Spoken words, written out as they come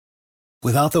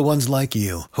Without the ones like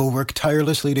you, who work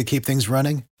tirelessly to keep things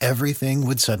running, everything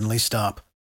would suddenly stop.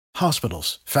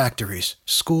 Hospitals, factories,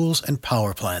 schools, and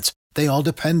power plants, they all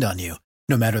depend on you.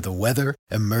 No matter the weather,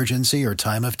 emergency, or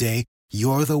time of day,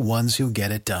 you're the ones who get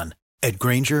it done. At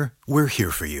Grainger, we're here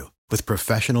for you with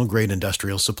professional-grade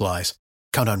industrial supplies.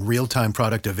 Count on real-time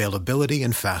product availability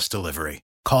and fast delivery.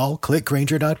 Call,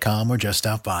 clickgrainger.com, or just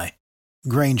stop by.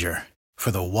 Grainger, for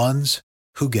the ones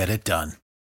who get it done.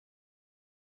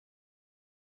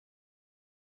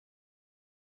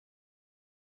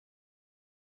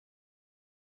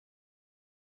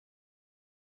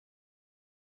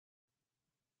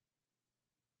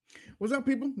 What's up,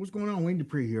 people? What's going on? Wayne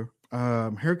Dupree here.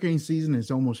 Hurricane season is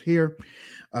almost here,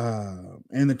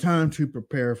 and the time to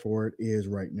prepare for it is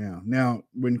right now. Now,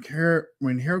 when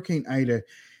Hurricane Ida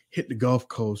hit the Gulf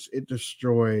Coast, it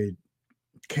destroyed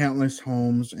countless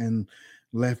homes and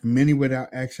left many without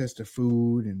access to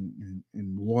food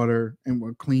and water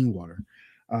and clean water.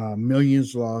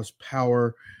 Millions lost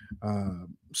power,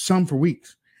 some for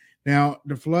weeks. Now,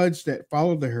 the floods that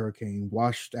followed the hurricane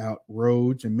washed out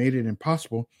roads and made it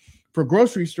impossible for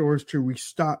grocery stores to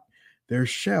restock their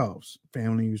shelves.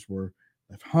 Families were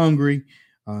left hungry,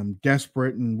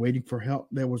 desperate, and waiting for help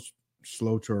that was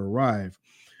slow to arrive.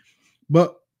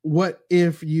 But what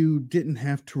if you didn't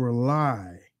have to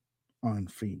rely on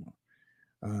FEMA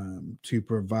to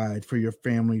provide for your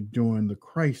family during the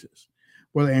crisis?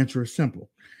 Well, the answer is simple.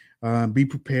 Be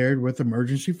prepared with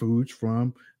emergency foods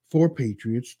from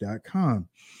forpatriots.com.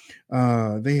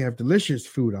 They have delicious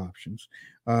food options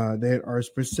that are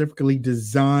specifically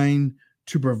designed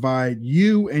to provide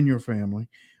you and your family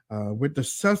with the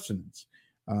sustenance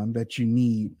that you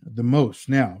need the most.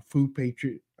 Now, For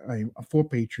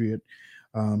Patriot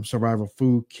survival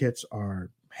food kits are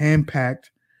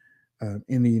hand-packed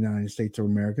in the United States of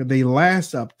America. They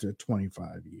last up to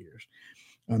 25 years.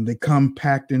 They come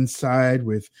packed inside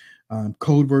with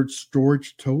code word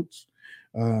storage totes.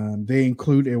 They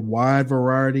include a wide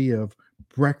variety of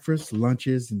breakfasts,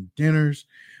 lunches, and dinners.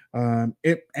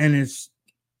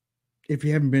 If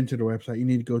you haven't been to the website, you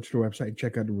need to go to the website and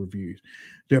check out the reviews.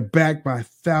 They're backed by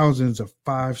thousands of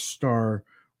 5-star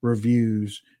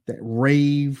reviews that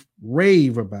rave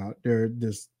about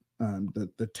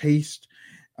the taste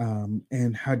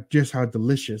and how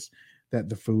delicious that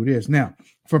the food is. Now,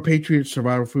 For Patriot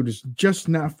survival food is just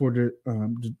not for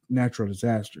the natural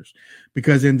disasters,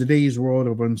 because in today's world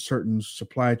of uncertain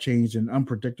supply chains and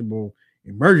unpredictable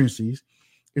emergencies,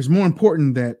 it's more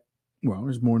important than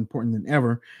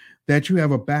ever that you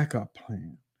have a backup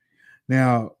plan.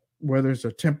 Now, whether it's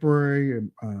a temporary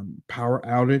power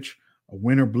outage, a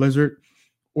winter blizzard,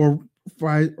 or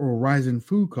rising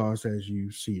food costs as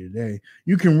you see today,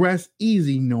 you can rest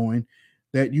easy knowing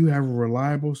that you have a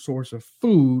reliable source of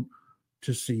food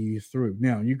to see you through.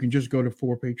 Now, you can just go to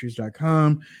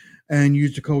forpatriots.com and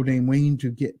use the code name Wayne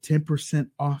to get 10%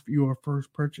 off your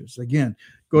first purchase. Again,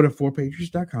 go to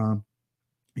forpatriots.com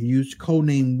and use code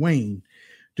name Wayne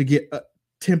to get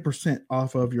 10%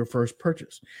 off of your first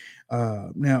purchase.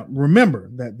 Now, remember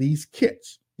that these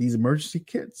emergency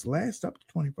kits last up to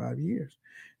 25 years.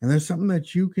 And that's something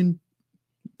that you can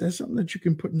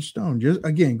put in stone. Just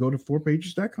again, go to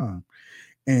forpatriots.com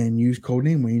and use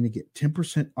codename Wayne to get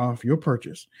 10% off your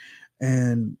purchase.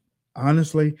 And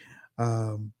honestly,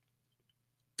 I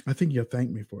think you'll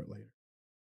thank me for it later.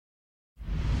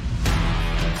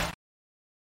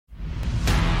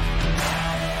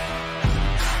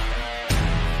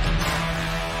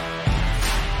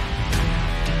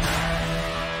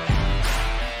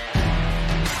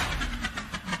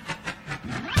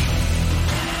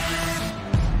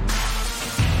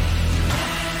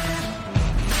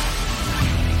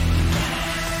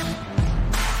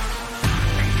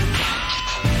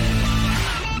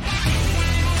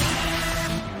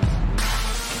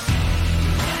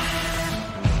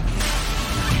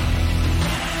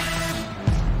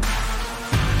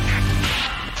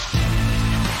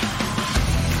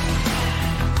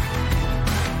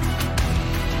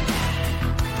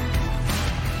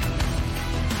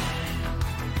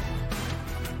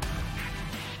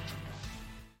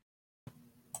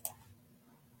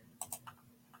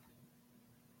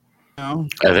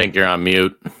 I think you're on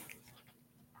mute.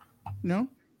 No?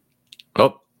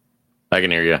 Oh, I can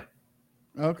hear you.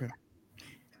 Okay.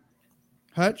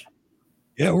 Hutch?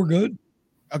 Yeah, we're good.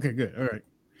 Okay, good. All right.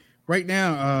 Right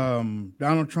now,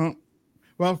 Donald Trump.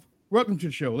 Well, welcome to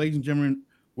the show, ladies and gentlemen.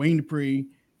 Wayne Dupree,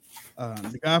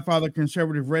 the Godfather of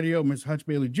Conservative Radio, Mr. Hutch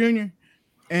Bailey Jr.,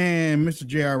 and Mr.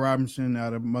 J.R. Robinson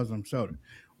out of Muslim Soda.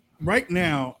 Right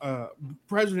now,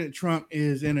 President Trump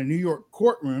is in a New York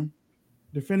courtroom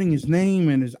defending his name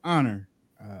and his honor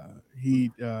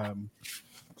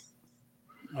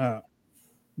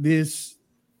This,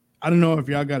 I don't know if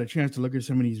y'all got a chance to look at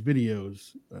some of these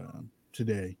videos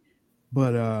today,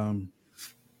 but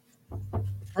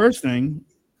first thing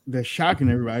that's shocking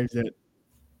everybody is that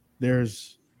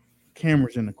there's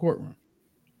cameras in the courtroom.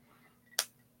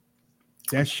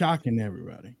 That's shocking to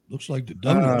everybody. Looks like the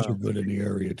donuts are good in the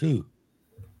area too.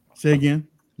 Say again.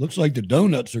 Looks like the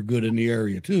donuts are good in the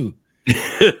area too.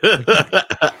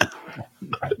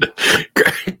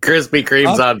 Krispy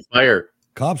Kreme's on fire.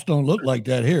 Cops don't look like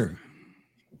that here.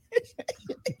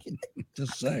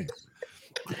 Just saying.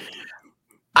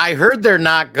 I heard they're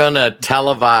not gonna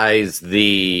televise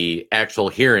the actual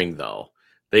hearing though.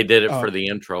 They did it for the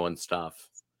intro and stuff.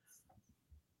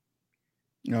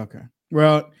 Okay.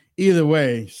 Well, either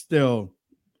way, still,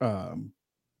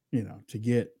 to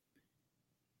get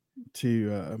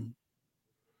to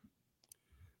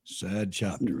sad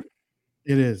chapter.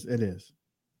 It is.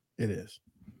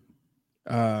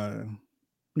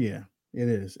 Yeah, it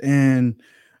is. And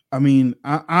I mean,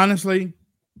 honestly,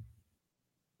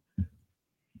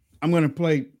 I'm going to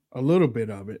play a little bit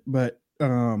of it, but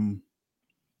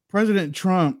President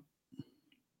Trump,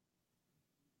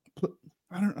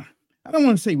 I don't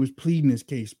want to say he was pleading his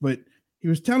case, but he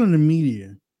was telling the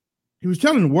media, he was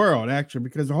telling the world actually,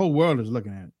 because the whole world is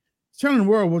looking at it. He's telling the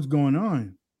world what's going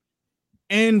on.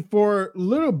 And for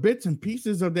little bits and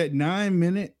pieces of that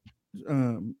 9-minute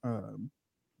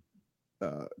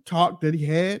talk that he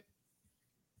had,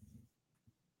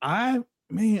 and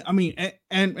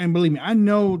believe me, I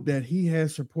know that he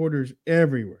has supporters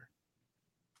everywhere.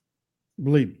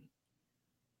 Believe me.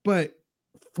 But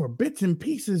for bits and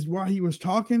pieces while he was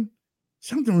talking,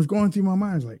 something was going through my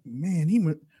mind. I was like,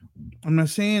 man, I'm not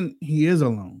saying he is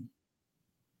alone,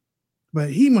 but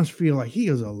he must feel like he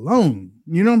is alone.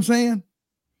 You know what I'm saying?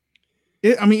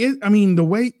 The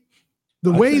way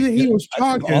that he was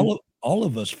talking, all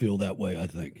of us feel that way. I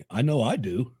think. I know I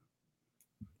do.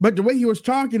 But the way he was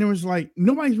talking, it was like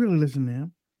nobody's really listening to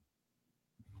him.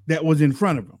 That was in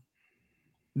front of him,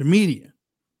 the media.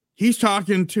 He's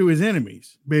talking to his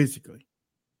enemies, basically.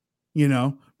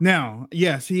 Now,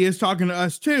 yes, he is talking to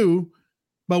us too,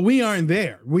 but we aren't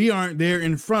there. We aren't there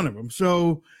in front of him.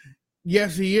 So,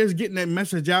 yes, he is getting that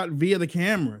message out via the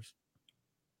cameras.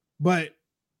 But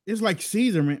it's like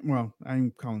Caesar, man. Well,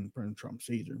 I'm calling President Trump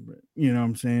Caesar, but you know what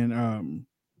I'm saying?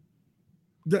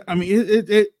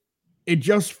 It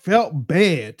just felt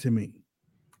bad to me.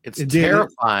 It's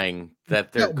terrifying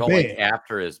that they're going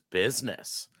after his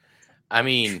business. I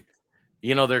mean,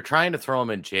 they're trying to throw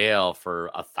him in jail for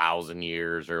 1,000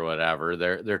 years or whatever.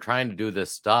 They're trying to do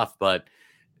this stuff, but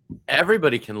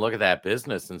everybody can look at that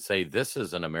business and say this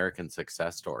is an American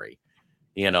success story.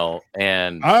 And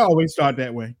I always thought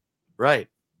that way. Right.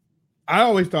 I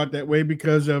always thought that way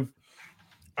because I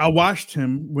watched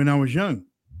him when I was young.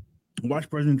 I watched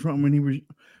President Trump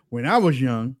when I was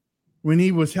young, when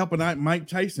he was helping out Mike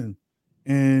Tyson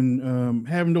and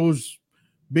having those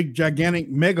big, gigantic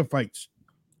mega fights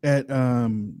at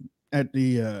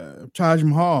the Taj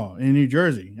Mahal in New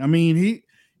Jersey. I mean,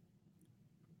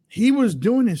 he was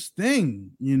doing his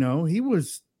thing, he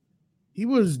was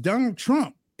Donald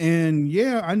Trump. And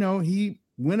yeah, I know he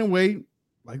went away.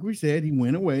 Like we said, he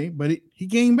went away, but he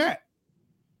came back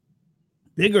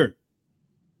bigger,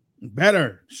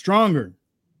 better, stronger,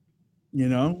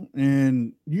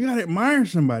 and you got to admire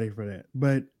somebody for that.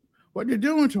 But what they're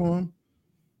doing to him,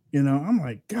 I'm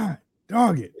like, God,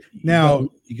 dog it. Now,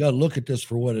 you got to look at this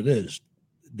for what it is.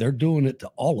 They're doing it to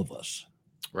all of us.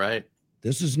 Right.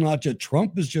 This is not just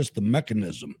Trump is just the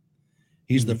mechanism.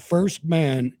 He's the first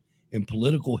man in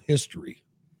political history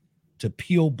to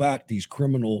peel back these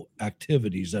criminal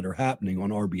activities that are happening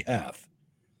on our behalf.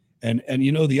 And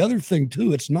the other thing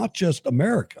too, it's not just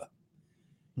America.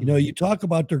 You talk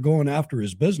about they're going after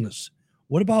his business.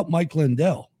 What about Mike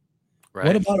Lindell? Right.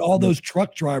 What about all those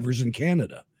truck drivers in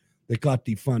Canada that got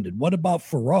defunded? What about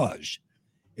Farage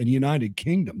in the United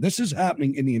Kingdom? This is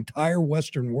happening in the entire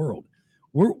Western world.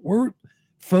 We're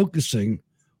focusing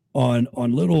on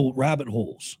little rabbit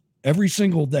holes every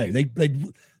single day.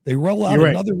 They roll out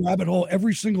another rabbit hole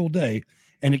every single day,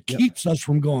 and it keeps us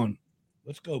from going,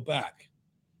 let's go back.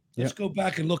 Let's go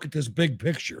back and look at this big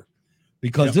picture,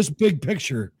 because this big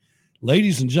picture,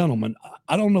 ladies and gentlemen,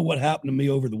 I don't know what happened to me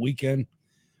over the weekend,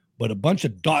 but a bunch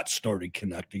of dots started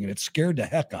connecting, and it scared the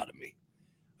heck out of me.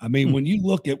 I mean, when you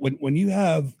look at when you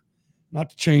have,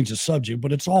 not to change the subject,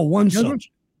 but it's all one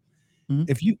subject.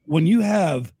 When you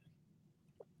have,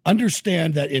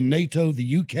 understand that in NATO,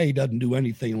 the UK doesn't do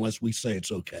anything unless we say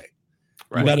it's okay.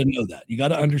 Right. You got to know that. You got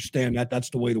to understand that that's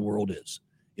the way the world is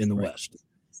in the West.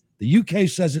 The UK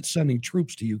says it's sending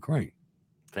troops to Ukraine.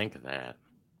 Think of that.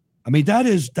 I mean, that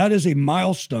is a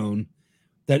milestone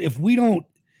that if we don't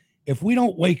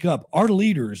wake up, our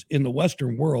leaders in the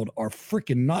Western world are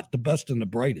freaking not the best and the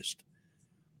brightest.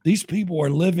 These people are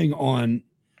living on,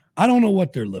 I don't know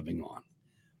what they're living on,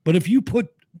 but if you put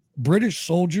British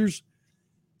soldiers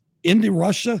into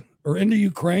Russia or into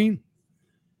Ukraine,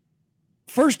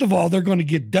 first of all, they're going to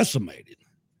get decimated.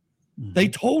 Mm-hmm. They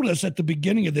told us at the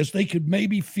beginning of this they could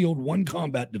maybe field one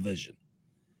combat division.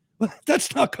 But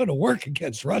that's not going to work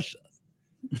against Russia.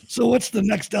 So what's the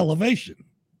next elevation?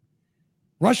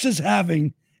 Russia's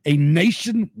having a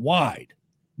nationwide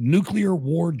nuclear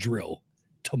war drill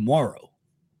tomorrow.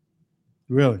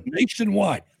 Really?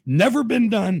 Nationwide. Never been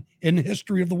done in the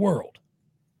history of the world.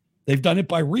 They've done it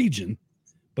by region,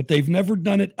 but they've never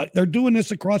done it. They're doing this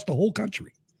across the whole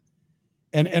country.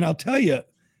 And I'll tell you,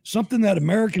 something that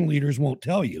American leaders won't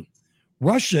tell you,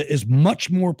 Russia is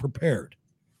much more prepared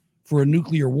for a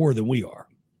nuclear war than we are.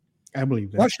 I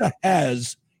believe that. Russia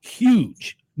has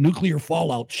huge nuclear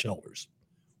fallout shelters.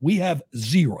 We have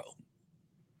zero.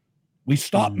 We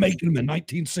stopped making them in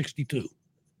 1962.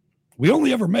 We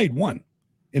only ever made one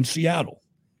in Seattle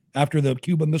after the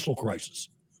Cuban Missile Crisis.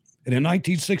 And in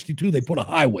 1962, they put a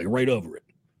highway right over it.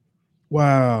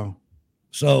 Wow.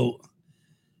 So,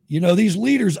 these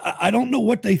leaders, I don't know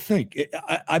what they think.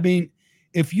 I mean,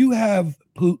 if you have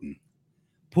Putin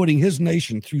putting his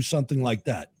nation through something like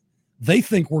that, they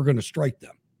think we're going to strike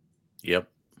them. Yep.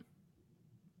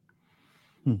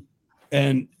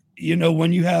 And,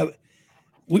 when you have,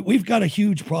 we've got a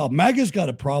huge problem. MAGA's got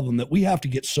a problem that we have to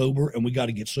get sober, and we got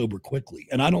to get sober quickly.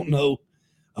 And I don't know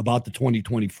about the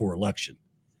 2024 election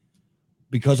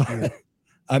because,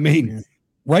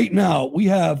 right now we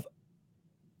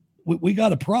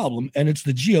got a problem, and it's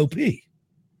the GOP.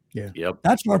 Yeah. Yep.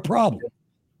 That's our problem.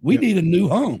 We need a new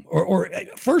home, or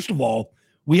first of all,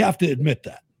 we have to admit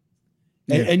that.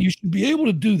 And you should be able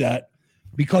to do that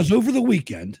because over the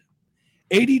weekend,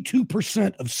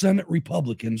 82% of Senate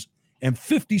Republicans and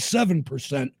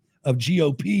 57% of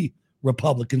GOP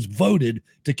Republicans voted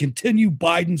to continue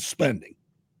Biden's spending.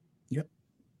 Yep.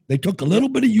 They took a little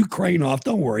bit of Ukraine off.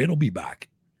 Don't worry, it'll be back.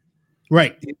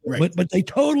 Right. But they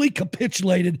totally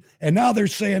capitulated, and now they're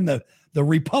saying the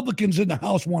Republicans in the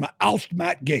House want to oust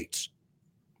Matt Gaetz.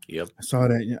 Yep. I saw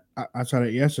that. I saw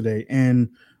that yesterday. And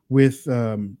with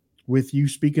you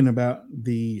speaking about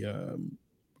the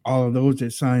all of those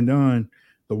that signed on,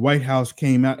 the White House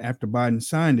came out after Biden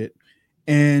signed it,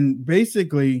 and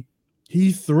basically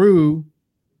he threw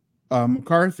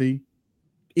McCarthy,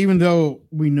 even though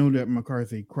we know that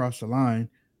McCarthy crossed the line,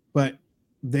 but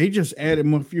they just added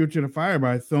more fuel to the fire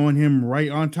by throwing him right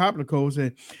on top of the coal.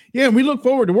 Said, "Yeah, we look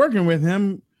forward to working with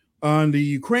him on the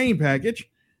Ukraine package,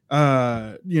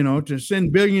 to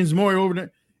send billions more over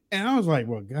there." And I was like,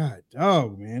 "Well, God,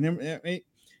 dog, man.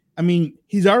 I mean,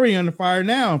 he's already on the fire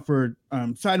now for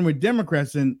siding with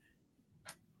Democrats, and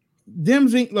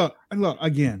Dems ain't look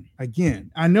again.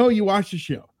 I know you watch the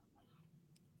show,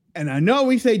 and I know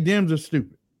we say Dems are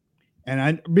stupid,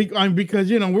 and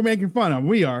because we're making fun of them.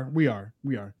 We are,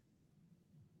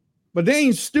 but they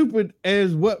ain't stupid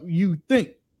as what you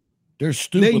think. They're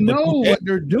stupid. They know what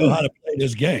they're doing. Know how to play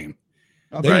this game.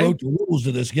 Okay? They wrote the rules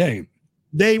of this game.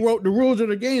 They wrote the rules of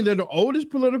the game. They're the oldest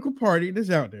political party that's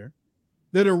out there.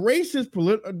 They're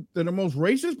the they're the most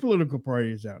racist political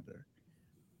party that's out there.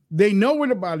 They know where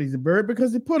the bodies are buried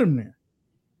because they put them there.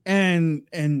 And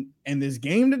this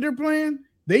game that they're playing,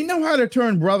 they know how to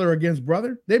turn brother against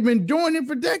brother. They've been doing it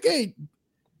for decades.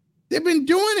 They've been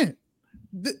doing it.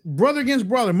 Brother against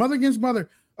brother, mother against mother,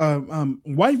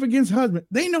 wife against husband.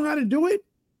 They know how to do it.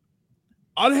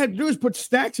 All they have to do is put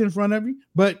stacks in front of you.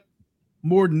 But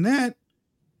more than that,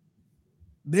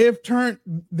 they have turned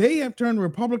the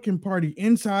Republican Party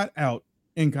inside out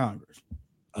in Congress.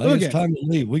 I think it's time to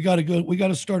leave. We got to go. We got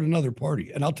to start another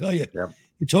party. And I'll tell you,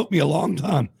 It took me a long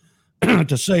time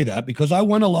to say that because I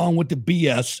went along with the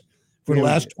BS for the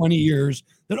last 20 years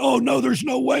that, oh, no, there's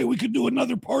no way we could do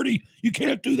another party. You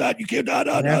can't do that. You can't.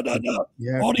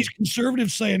 All these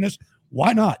conservatives saying this.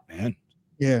 Why not, man?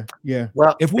 Yeah.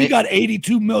 Well, if we got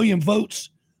 82 million votes,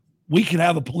 we could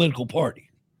have a political party.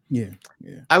 Yeah.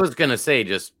 I was going to say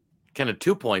just kind of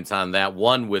 2 points on that.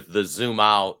 One with the zoom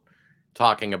out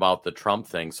talking about the Trump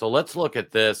thing. So let's look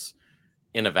at this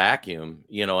in a vacuum,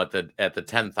 at the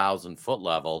 10,000 foot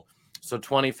level. So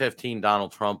 2015,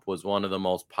 Donald Trump was one of the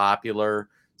most popular,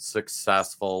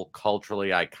 successful, culturally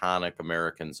iconic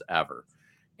Americans ever.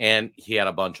 And he had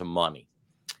a bunch of money.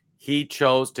 He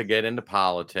chose to get into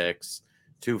politics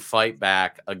to fight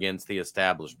back against the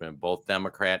establishment, both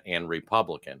Democrat and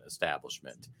Republican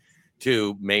establishment,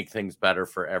 to make things better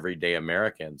for everyday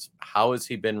Americans. How has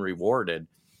he been rewarded?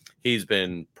 He's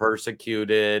been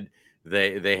persecuted.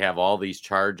 They have all these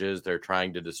charges. They're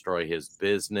trying to destroy his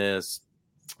business.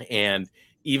 And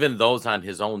even those on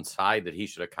his own side that he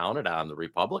should have counted on, the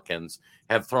Republicans,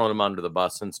 have thrown him under the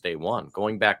bus since day one.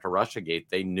 Going back to Russiagate,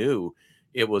 they knew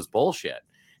it was bullshit.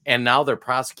 And now they're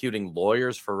prosecuting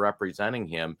lawyers for representing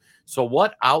him. So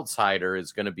what outsider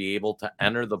is going to be able to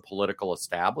enter the political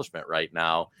establishment right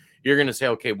now? You're going to say,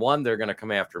 okay, one, they're going to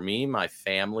come after me, my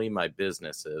family, my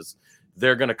businesses.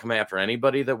 They're going to come after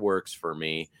anybody that works for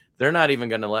me. They're not even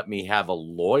going to let me have a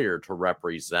lawyer to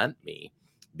represent me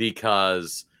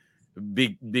because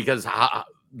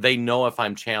they know if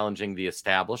I'm challenging the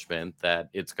establishment that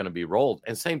it's going to be rolled.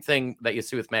 And same thing that you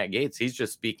see with Matt Gaetz. He's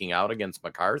just speaking out against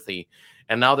McCarthy.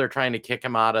 And now they're trying to kick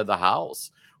him out of the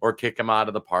House or kick him out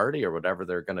of the party or whatever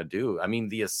they're going to do. I mean,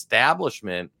 the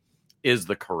establishment is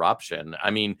the corruption. I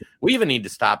mean, we even need to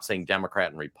stop saying Democrat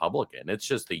and Republican. It's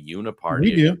just the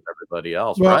uniparty against everybody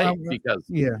else, right? Because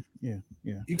yeah.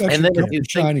 You got and then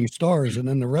shining stars, and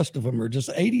then the rest of them are just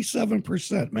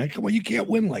 87%. Man, come on, you can't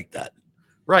win like that.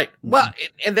 Right. Well,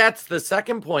 and that's the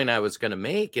second point I was going to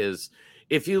make is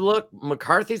if you look,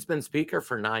 McCarthy's been speaker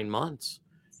for 9 months.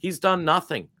 He's done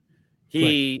nothing.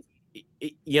 He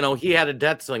had a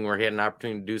debt ceiling where he had an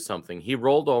opportunity to do something. He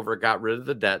rolled over, got rid of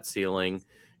the debt ceiling,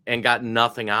 and got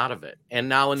nothing out of it. And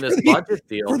now in this budget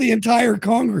deal for the entire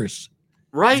Congress,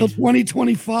 right? Till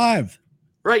 2025.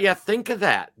 Right. Yeah. Think of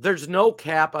that. There's no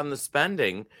cap on the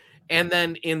spending. And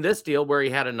then in this deal where he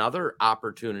had another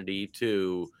opportunity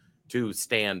to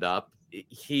stand up,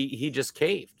 he just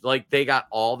caved. Like they got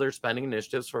all their spending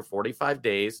initiatives for 45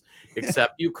 days,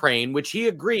 except Ukraine, which he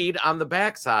agreed on the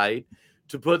backside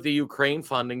to put the Ukraine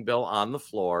funding bill on the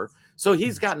floor. So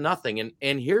he's got nothing.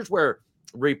 And here's where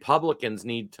Republicans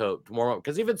need to more,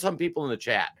 because even some people in the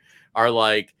chat are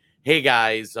like, hey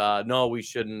guys, no, we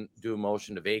shouldn't do a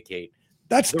motion to vacate.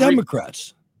 That's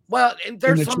Democrats. Well, and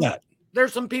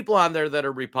there's some people on there that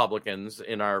are Republicans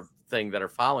in our thing that are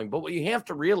following. But what you have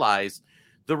to realize,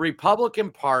 the Republican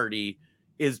Party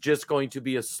is just going to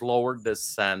be a slower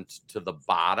descent to the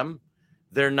bottom.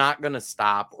 They're not going to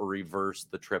stop or reverse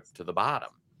the trip to the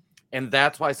bottom. And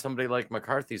that's why somebody like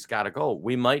McCarthy's got to go.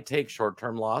 We might take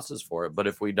short-term losses for it, but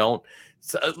if we don't,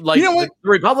 the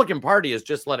Republican Party has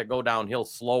just let it go downhill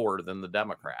slower than the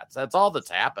Democrats. That's all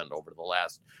that's happened over the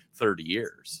last 30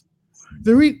 years.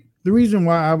 The reason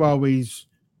why I've always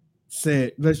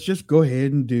said, let's just go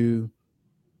ahead and do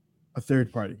a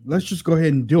third party. Let's just go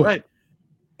ahead and do it. Right.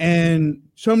 And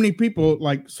so many people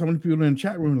in the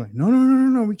chat room are like,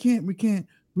 no, we can't. We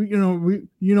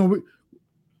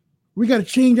got to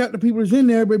change out the people that's in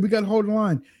there, but we got to hold the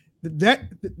line.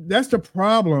 That's the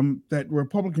problem that the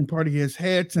Republican Party has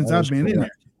had since I've been in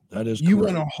there. That is you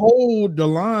want to hold the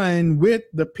line with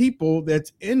the people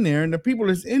that's in there, and the people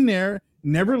that's in there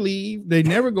never leave. They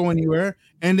never go anywhere,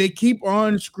 and they keep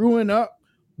on screwing up.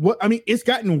 It's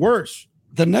gotten worse.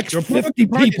 The next 50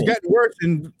 people has gotten worse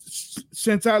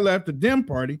since I left the Dem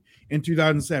Party in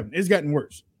 2007. It's gotten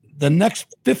worse. The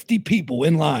next 50 people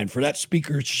in line for that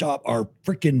speaker's shop are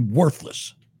freaking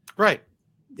worthless. Right.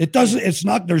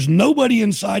 There's nobody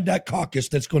inside that caucus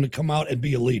that's going to come out and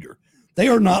be a leader. They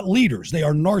are not leaders. They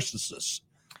are narcissists.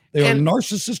 They are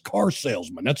narcissist car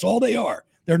salesmen. That's all they are.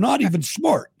 They're not even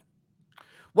smart.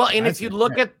 Well, and if you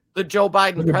look at the Joe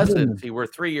Biden presidency, we're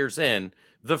 3 years in.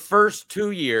 The first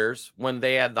 2 years when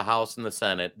they had the House and the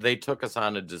Senate, they took us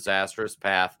on a disastrous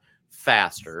path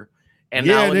faster. And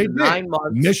now in the 9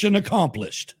 months, mission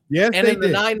accomplished. Yes, and in the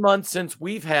 9 months since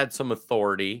we've had some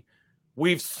authority,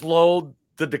 we've slowed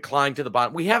the decline to the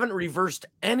bottom. We haven't reversed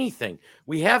anything.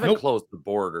 We haven't closed the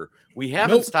border. We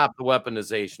haven't stopped the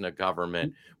weaponization of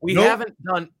government. We haven't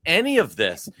done any of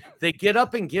this. They get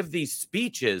up and give these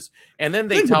speeches, and then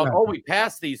they tell, we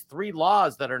passed these 3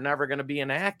 laws that are never going to be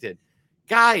enacted.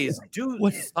 Guys, do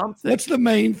something. What's the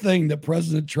main thing that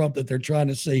President Trump that they're trying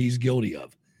to say he's guilty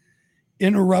of?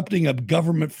 Interrupting a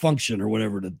government function or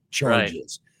whatever the charge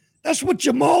is. That's what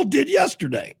Jamal did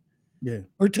yesterday. Yeah.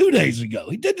 Or 2 days ago.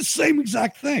 He did the same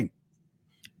exact thing.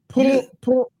 Pull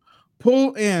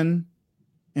in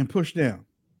and push down.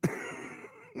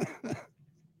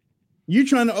 You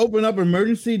trying to open up an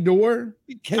emergency door?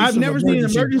 I've never seen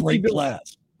an emergency door.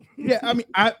 Class. Yeah,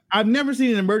 I've never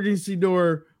seen an emergency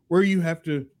door where you have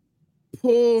to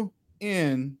pull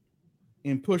in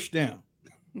and push down.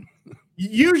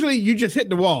 Usually you just hit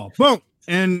the wall, boom,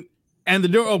 and the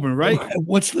door open, right?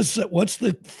 What's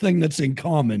the thing that's in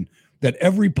common that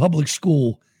every public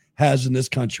school has in this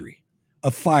country?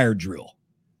 A fire drill.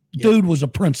 Yep. Dude was a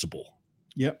principal.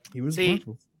 Yep, he was a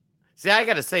principal. See, I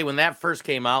got to say, when that first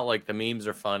came out, like the memes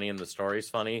are funny and the story's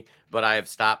funny, but I have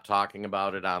stopped talking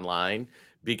about it online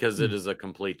because it is a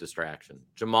complete distraction.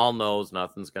 Jamal knows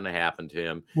nothing's going to happen to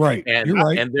him. Right. And, You're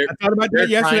right. And I thought about that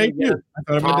yesterday too.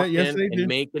 And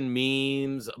making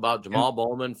memes about Jamal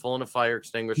Bowman pulling a fire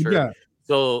extinguisher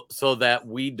so that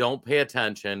we don't pay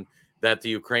attention that the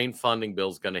Ukraine funding bill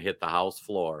is going to hit the House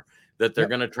floor, that they're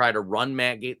going to try to run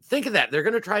Matt Gaetz. Think of that. They're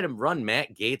going to try to run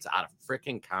Matt Gaetz out of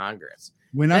freaking Congress.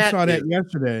 I saw that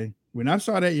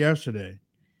yesterday,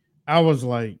 I was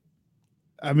like,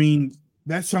 I mean,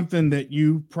 that's something that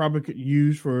you probably could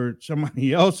use for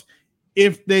somebody else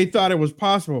if they thought it was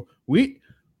possible.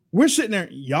 We're sitting there,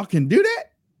 y'all can do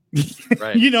that?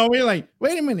 Right. We're like,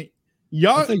 wait a minute.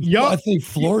 I think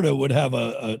Florida would have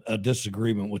a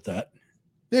disagreement with that.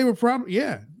 They were probably,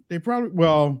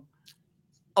 well,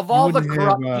 of all the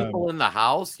corrupt people in the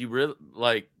House, you really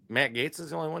like Matt Gaetz is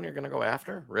the only one you're going to go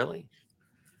after? Really?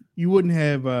 You wouldn't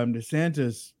have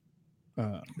DeSantis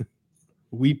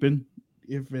weeping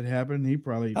if it happened. He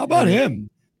probably. How about him?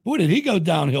 Boy, did he go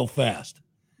downhill fast?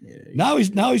 Yeah, now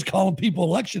he's calling people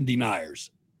election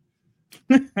deniers.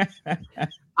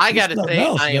 I got to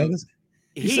say,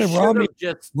 he said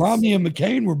Romney and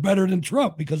McCain were better than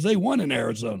Trump because they won in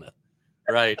Arizona.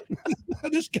 Right.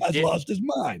 This guy's lost his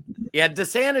mind. Yeah,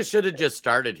 DeSantis should have just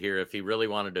started here if he really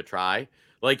wanted to try.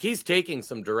 Like, he's taking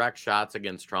some direct shots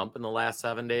against Trump in the last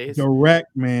 7 days.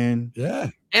 Direct, man. Yeah.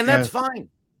 And that's fine.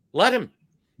 Let him.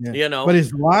 Yeah. But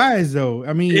it's lies, though.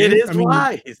 I mean, it is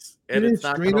lies. And it's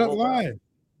straight up lies.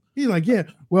 He's like, yeah,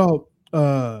 well,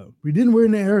 we didn't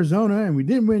win in Arizona and we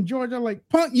didn't win in Georgia. I'm like,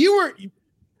 punk, you were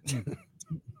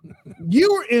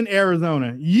in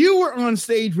Arizona. You were on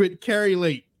stage with Carrie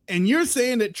Lake, and you're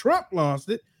saying that Trump lost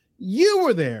it. You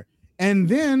were there. And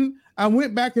then I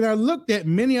went back and I looked at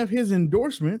many of his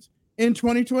endorsements in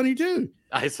 2022.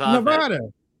 I saw Nevada,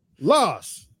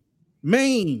 lost.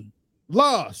 Maine,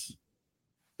 lost.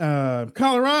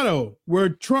 Colorado, where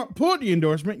Trump pulled the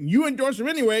endorsement, and you endorsed him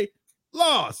anyway,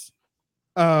 lost.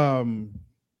 I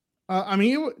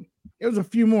mean, it was a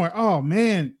few more. Oh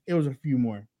man, it was a few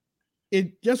more.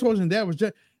 It just wasn't that. It was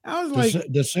just I was like,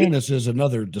 DeSantis is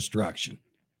another distraction.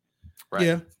 Right.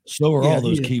 Yeah. So are all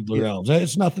those Keebler elves.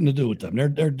 It's nothing to do with them.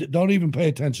 They're don't even pay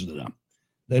attention to them.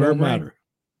 They don't matter.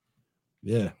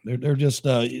 Yeah, they're just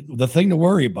the thing to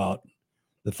worry about.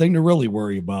 The thing to really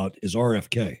worry about is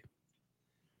RFK,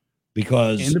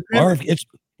 because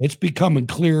it's becoming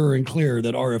clearer and clearer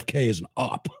that RFK is an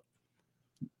op.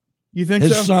 You think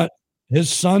so? His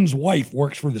son's wife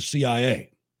works for the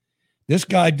CIA. This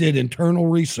guy did internal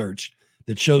research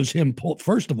that shows him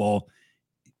first of all,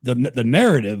 the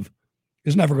narrative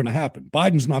is never going to happen.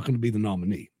 Biden's not going to be the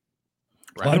nominee.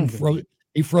 Right. Biden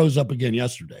froze up again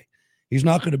yesterday. He's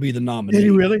not going to be the nominee. Did he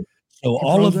really? So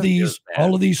all of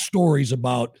these stories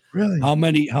about how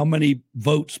many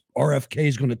votes RFK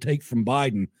is going to take from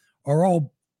Biden are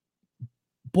all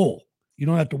bull. You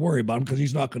don't have to worry about him because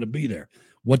he's not going to be there.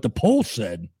 What the poll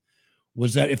said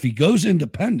was that if he goes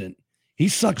independent, he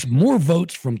sucks more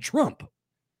votes from Trump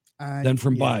than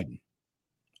from Biden.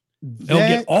 He'll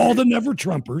get all the never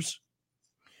Trumpers,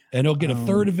 and he'll get a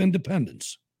third of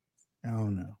independents. I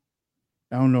don't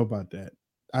know about that.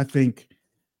 I think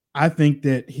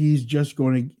that he's just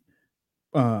going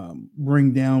to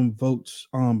bring down votes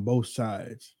on both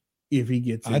sides if he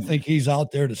gets in. I think he's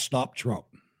out there to stop Trump.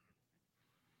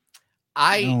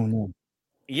 I don't know.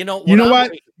 You know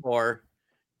what? For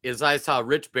is I saw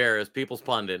Rich Barris, People's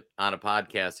Pundit, on a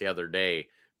podcast the other day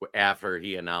after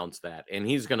he announced that, and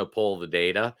he's going to pull the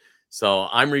data. So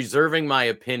I'm reserving my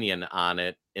opinion on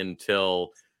it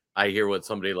until I hear what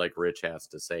somebody like Rich has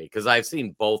to say, because I've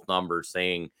seen both numbers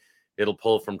saying it'll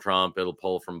pull from Trump, it'll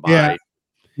pull from Biden.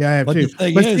 Yeah, I have but too. The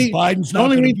thing is, Biden's not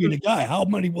going to be the guy. How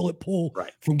many will it pull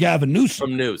from Gavin Newsom?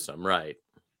 From Newsom, right.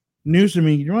 Newsom,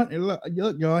 look,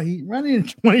 y'all, he's running in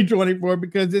 2024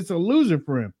 because it's a loser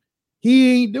for him.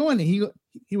 He ain't doing it.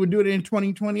 He would do it in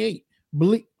 2028.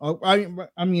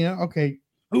 Okay.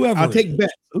 Whoever I'll take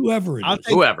bets. Whoever it is.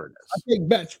 Whoever it is. I'll take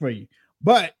bets for you.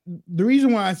 But the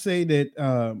reason why I say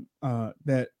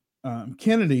that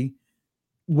Kennedy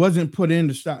wasn't put in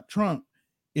to stop Trump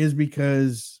is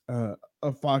because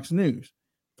of Fox News.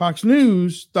 Fox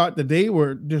News thought that they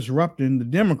were disrupting the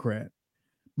Democrat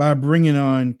by bringing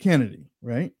on Kennedy,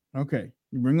 right? Okay,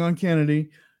 you bring on Kennedy.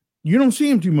 You don't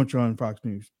see him too much on Fox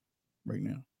News right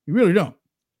now. You really don't.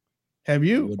 Have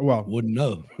you? Wouldn't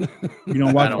know. You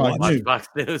don't watch Fox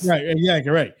News. Right,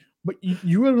 exactly right. But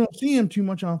you really don't see him too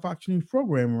much on Fox News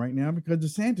programming right now because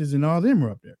DeSantis and all them are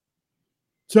up there.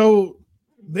 So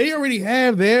they already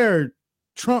have their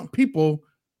Trump people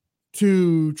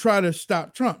to try to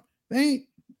stop Trump.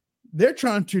 They're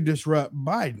trying to disrupt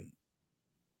Biden,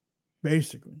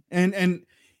 basically. And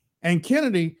And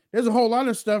Kennedy, there's a whole lot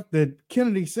of stuff that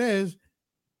Kennedy says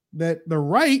that the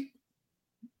right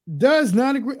does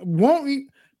not agree.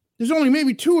 There's only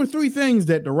maybe 2 or 3 things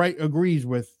that the right agrees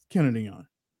with Kennedy on.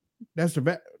 That's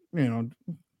the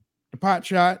pot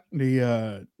shot,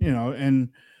 and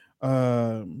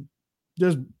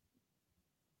just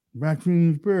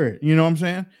vaccine spirit. You know what I'm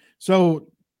saying? So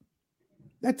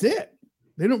that's it.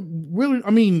 They don't really.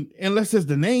 I mean, unless it's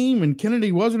the name, and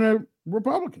Kennedy wasn't a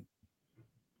Republican.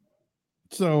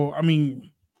 So I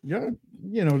mean, yeah,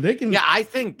 they can. Yeah, I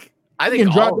think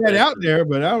can drop that out there,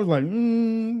 but I was like,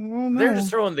 no. They're just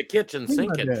throwing the kitchen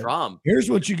sink at Trump. Here's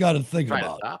what you got to think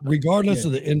about. Regardless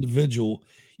of the individual,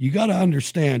 you got to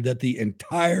understand that the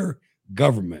entire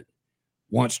government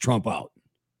wants Trump out.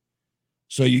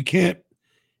 So you can't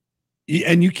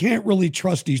really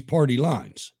trust these party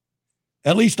lines.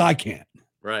 At least I can't.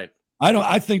 Right.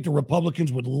 I think the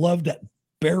Republicans would love to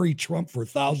bury Trump for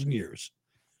 1,000 years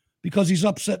because he's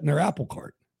upsetting their apple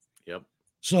cart. Yep.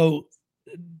 So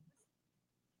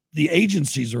the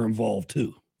agencies are involved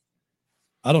too.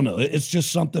 I don't know. It's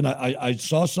just something I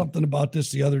saw something about this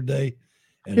the other day,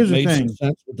 and it made some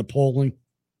sense with the polling.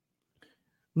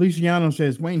 Luciano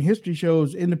says, Wayne, history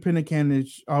shows independent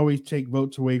candidates always take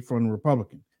votes away from the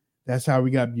Republican. That's how we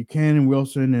got Buchanan,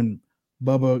 Wilson, and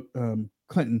Bubba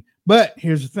Clinton. But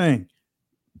here's the thing.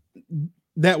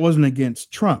 That wasn't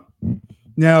against Trump.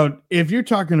 Now, if you're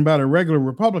talking about a regular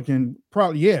Republican,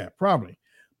 probably.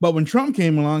 But when Trump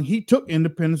came along, he took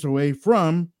independence away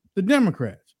from the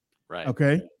Democrats. Right.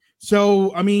 Okay.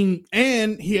 So, I mean,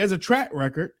 and he has a track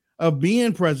record of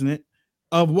being president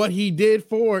of what he did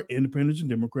for independents and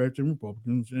Democrats and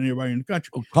Republicans and everybody in the country.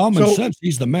 Well, common sense,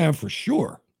 he's the man for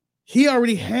sure. He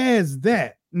already has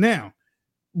that. Now,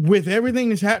 with everything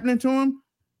that's happening to him,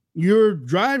 you're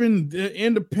driving the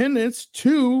independents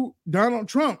to Donald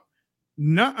Trump.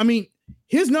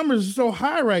 His numbers are so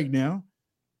high right now.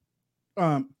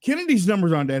 Kennedy's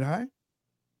numbers aren't that high.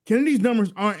 Kennedy's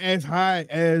numbers aren't as high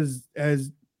as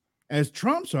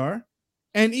Trump's are.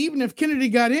 And even if Kennedy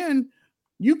got in,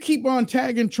 you keep on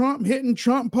tagging Trump, hitting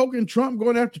Trump, poking Trump,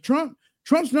 going after Trump.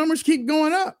 Trump's numbers keep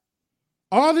going up.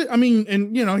 Trump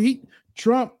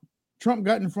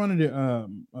got in front of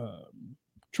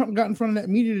that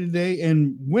media today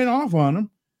and went off on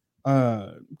him,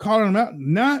 calling him out.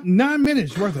 9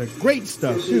 minutes worth of great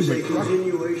stuff. This is a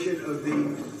continuation of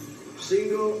the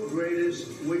single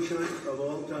greatest witch hunt of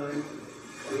all time.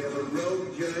 We have a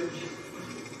rogue judge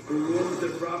who rules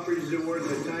that properties are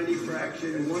worth a tiny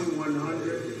fraction,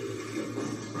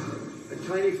 1/100th, a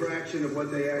tiny fraction of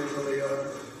what they actually are.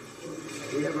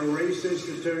 We have a racist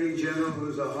attorney general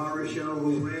who's a horror show,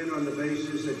 who ran on the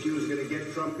basis that she was going to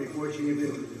get Trump before she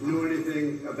even knew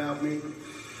anything about me.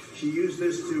 She used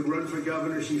this to run for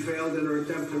governor. She failed in her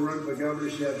attempt to run for governor.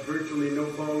 She had virtually no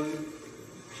polling.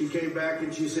 She came back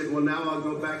and she said, well, now I'll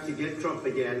go back to get Trump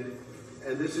again.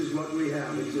 And this is what we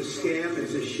have. It's a scam.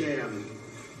 It's a sham.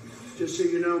 Just so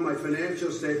you know, my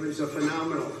financial statements are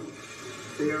phenomenal.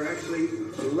 They are actually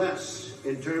less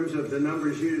in terms of the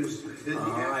numbers used than the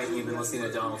all right, you've been listening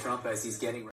to Donald Trump as he's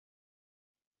getting.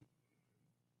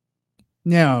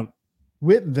 Now,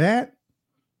 with that,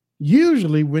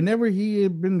 usually whenever he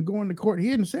had been going to court, he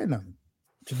hadn't said nothing.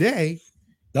 Today,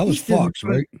 that was Fox,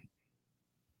 right?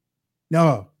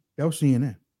 No, that was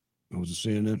CNN. That was a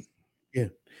CNN. Yeah,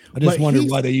 I just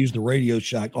wondered why they used the Radio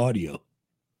Shack audio.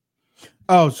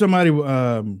 Oh, somebody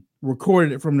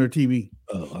recorded it from their TV.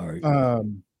 Oh, all right.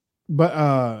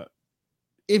 But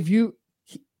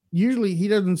usually he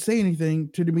doesn't say anything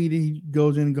to the media. He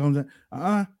goes in and goes in.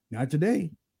 Not today.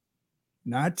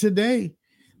 Not today.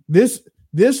 This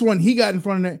one, he got in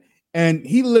front of that, and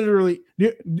he literally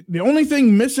the only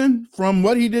thing missing from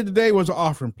what he did today was an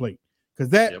offering plate, because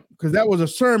that was a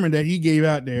sermon that he gave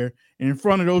out there in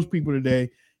front of those people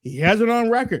today. He has it on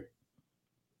record.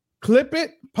 Clip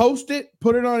it, post it,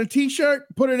 put it on a t-shirt,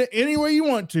 put it anywhere you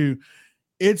want to.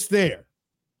 It's there.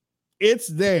 It's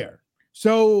there.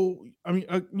 So, I mean,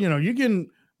 you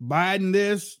can Biden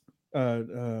this, Kennedy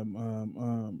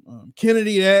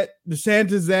that,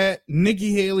 DeSantis that,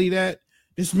 Nikki Haley that.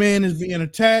 This man is being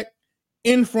attacked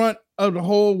in front of the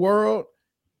whole world.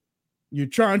 You're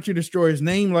trying to destroy his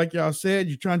name, like y'all said.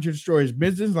 You're trying to destroy his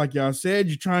business, like y'all said.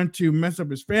 You're trying to mess up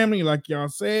his family, like y'all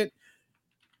said.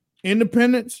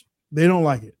 Independents, they don't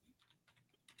like it.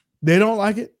 They don't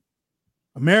like it.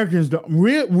 Americans don't.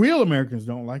 Real Americans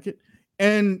don't like it.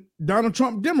 And Donald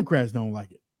Trump Democrats don't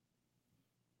like it.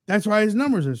 That's why his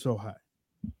numbers are so high.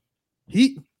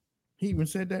 He even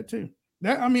said that too.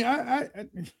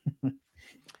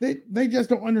 They just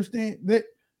don't understand that.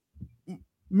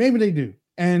 Maybe they do.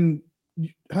 And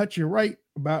Hutch, you're right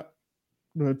about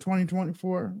the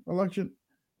 2024 election,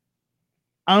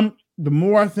 the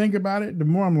more I think about it, the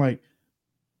more I'm like,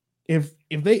 if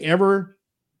they ever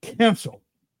cancel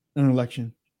an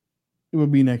election, it will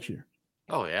be next year.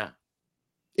 Oh yeah,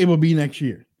 it will be next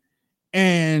year,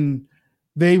 and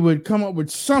they would come up with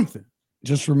something.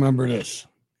 Just remember this: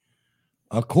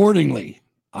 accordingly,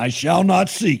 I shall not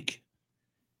seek,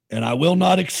 and I will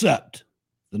not accept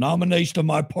the nomination of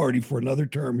my party for another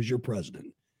term as your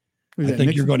president. I think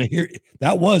Nixon? You're going to hear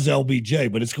that was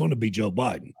LBJ, but it's going to be Joe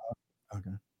Biden.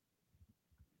 Okay.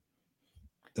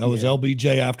 That was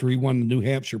LBJ after he won the New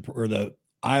Hampshire or the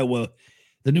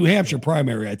New Hampshire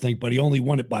primary, I think, but he only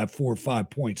won it by 4 or 5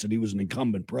 points, and he was an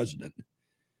incumbent president,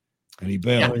 and he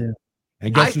bailed. Yeah.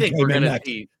 And guess who came in next?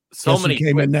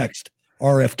 In next?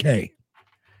 RFK.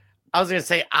 I was going to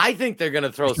say, I think they're going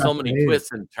to throw so many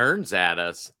twists and turns at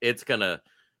us. It's going to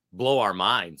blow our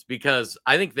minds, because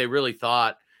I think they really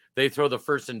thought they throw the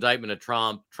first indictment of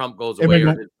Trump goes away,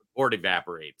 or his support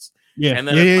evaporates. Yeah. And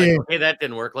then it's like, okay, that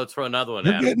didn't work. Let's throw another one.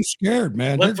 They're getting scared,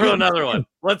 man. Let's throw another one.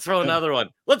 Let's throw another one.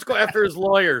 Let's go after his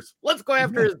lawyers. Let's go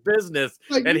after his business.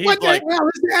 And he's what like, the hell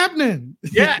is happening?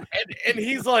 Yeah. And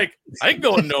he's like, I ain't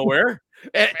going nowhere.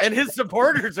 And his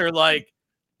supporters are like,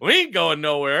 we ain't going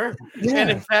nowhere. Yeah, and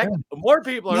in fact, more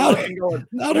people are looking going,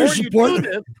 now they're supporting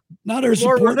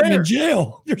him in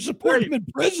jail. They're supporting him in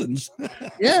prisons.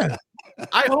 Yeah.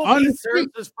 I hope he serves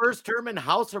his first term in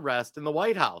house arrest in the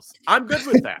White House. I'm good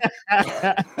with that.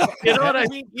 You know what I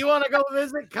mean? You want to go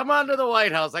visit? Come on to the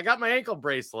White House. I got my ankle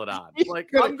bracelet on. Like,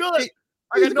 I'm good.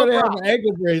 I got no problem. Have an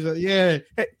ankle bracelet. Yeah.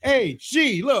 Hey,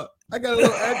 look, I got a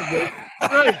little ankle bracelet.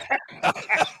 Right.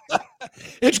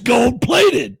 It's gold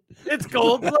plated. It's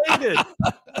gold plated.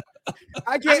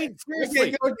 I can't go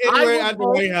anywhere out the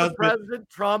White House. President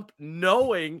Trump,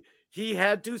 knowing he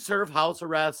had to serve house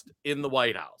arrest in the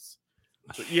White House.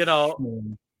 You know,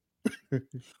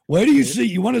 where do you see?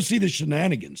 You want to see the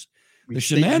shenanigans? The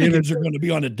shenanigans are going to be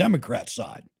on the Democrat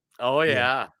side. Oh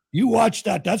yeah. You watch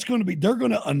that. That's going to be. They're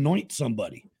going to anoint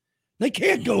somebody. They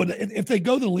can't go if they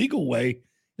go the legal way.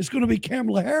 It's going to be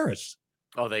Kamala Harris.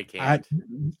 Oh, they can't.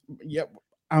 Yep.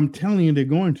 I'm telling you, they're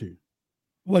going to.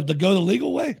 What, to go the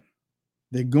legal way?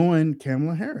 They're going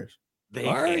Kamala Harris. They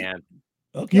can't.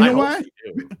 Okay. You know why?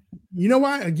 You know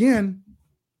why? Again,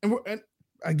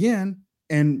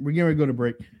 and we're going to go to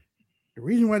break. The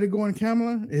reason why they're going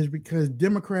Kamala is because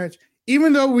Democrats,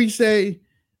 even though we say,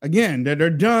 again, that they're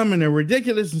dumb and they're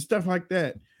ridiculous and stuff like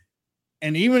that,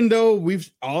 and even though we've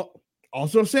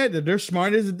also said that they're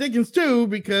smart as the Dickens too,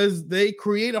 because they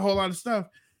create a whole lot of stuff,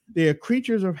 they are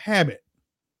creatures of habit.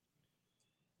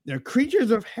 They're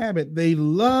creatures of habit. They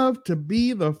love to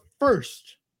be the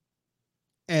first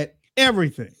at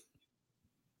everything.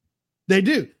 They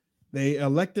do. They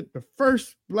elected the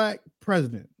first black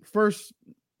president, first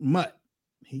mutt.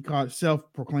 He called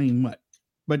self-proclaimed mutt,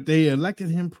 but they elected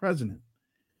him president.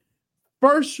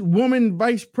 First woman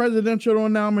vice presidential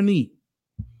nominee,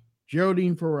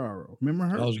 Geraldine Ferraro. Remember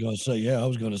her? I was going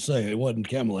to say it wasn't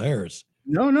Kamala Harris.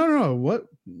 No. What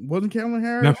wasn't Kamala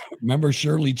Harris? Remember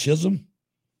Shirley Chisholm?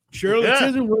 Shirley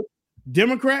Chisholm was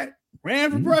Democrat,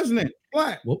 ran for president,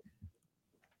 black. Well,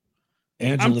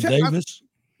 Angela Davis.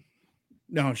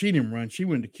 No, she didn't run. She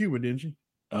went to Cuba, didn't she?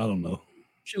 I don't know.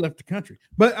 She left the country.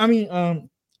 But I mean,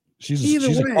 she's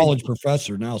a college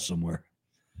professor now somewhere.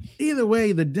 Either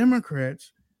way, the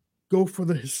Democrats go for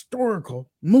the historical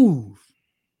move.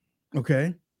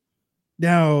 Okay.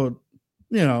 Now,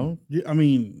 I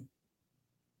mean,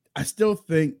 I still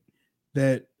think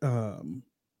that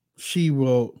she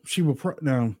will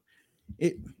now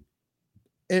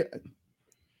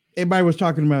everybody was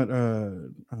talking about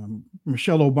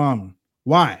Michelle Obama.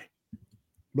 Why?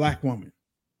 Black woman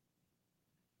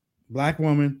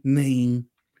name,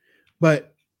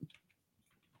 but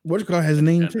what's called has a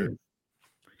name too.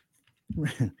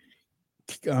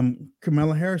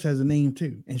 Kamala Harris has a name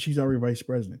too, and she's already vice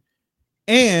president,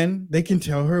 and they can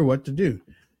tell her what to do.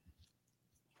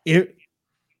 If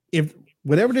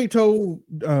whatever they told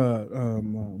Biden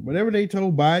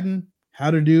how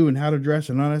to do and how to dress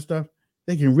and all that stuff,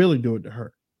 they can really do it to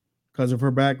her because of her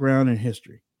background and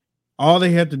history. All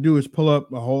they have to do is pull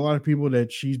up a whole lot of people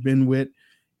that she's been with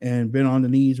and been on the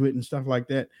knees with and stuff like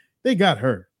that. They got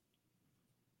her.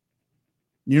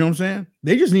 You know what I'm saying?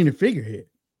 They just need a figurehead.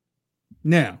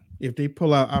 Now, if they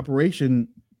pull out operation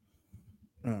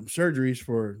surgeries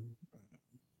for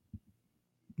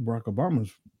Barack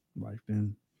Obama's life,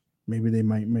 then maybe they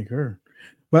might make her.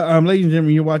 But ladies and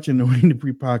gentlemen, you're watching the Wayne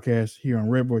Dupree podcast here on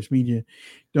Red Voice Media.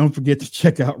 Don't forget to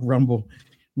check out Rumble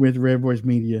with Red Voice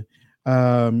Media.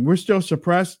 We're still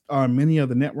suppressed on many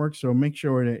other networks, so make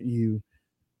sure that you.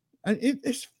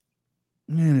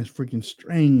 Man, it's freaking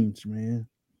strange, man.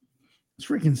 It's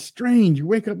freaking strange. You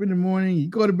wake up in the morning, you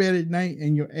go to bed at night,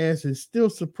 and your ass is still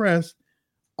suppressed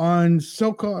on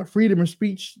so-called freedom of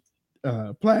speech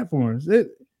platforms. It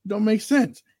don't make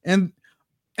sense. And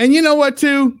you know what,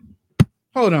 too?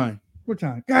 Hold on. What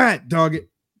time? God dog it.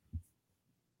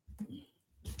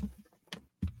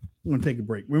 We're gonna take a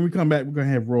break. When we come back, we're gonna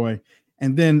have Roy,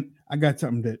 and then I got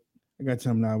something that I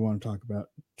want to talk about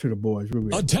to the boys.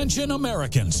 Attention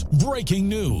Americans, breaking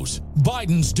news.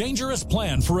 Biden's dangerous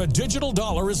plan for a digital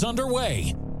dollar is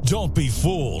underway. Don't be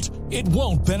fooled. It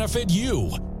won't benefit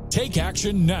you. Take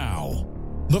action now.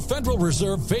 The Federal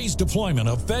Reserve phased deployment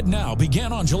of FedNow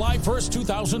began on July 1st,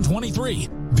 2023.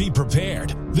 Be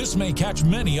prepared. This may catch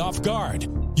many off guard.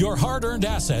 Your hard-earned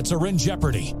assets are in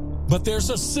jeopardy. But there's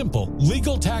a simple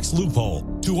legal tax loophole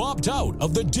to opt out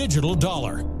of the digital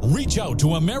dollar. Reach out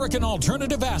to American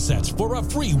Alternative Assets for a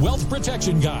free wealth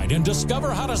protection guide and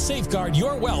discover how to safeguard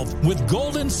your wealth with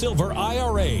gold and silver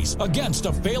IRAs against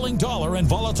a failing dollar and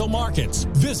volatile markets.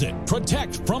 Visit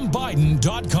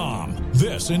protectfrombiden.com.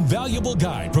 This invaluable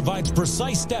guide provides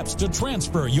precise steps to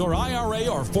transfer your IRA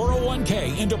or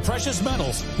 401k into precious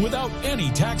metals without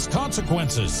any tax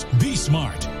consequences. Be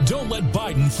smart. Don't let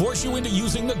Biden force you into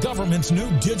using the government's new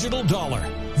digital dollar.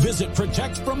 Visit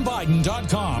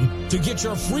protectfrombiden.com to get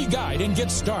your free guide and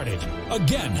get started.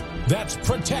 Again, that's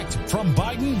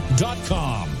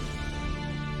protectfrombiden.com.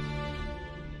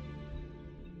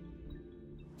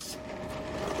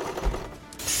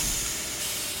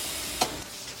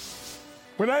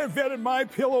 When I invented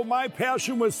MyPillow, my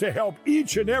passion was to help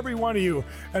each and every one of you.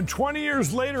 And 20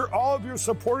 years later, all of your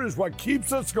support is what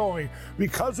keeps us going.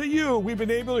 Because of you, we've been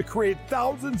able to create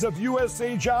thousands of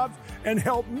USA jobs and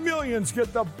help millions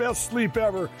get the best sleep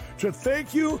ever. To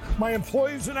thank you, my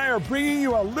employees and I are bringing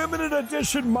you a limited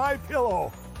edition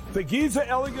MyPillow. The Giza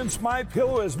Elegance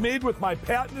MyPillow is made with my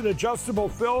patented adjustable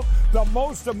fill, the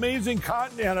most amazing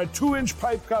cotton, and a 2-inch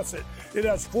pipe gusset. It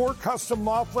has 4 custom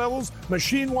loft levels,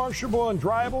 machine washable and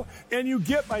dryable, and you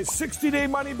get my 60-day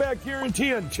money-back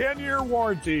guarantee and 10-year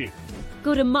warranty.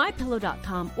 Go to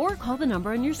MyPillow.com or call the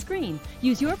number on your screen.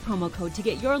 Use your promo code to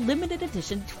get your limited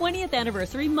edition 20th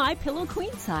anniversary MyPillow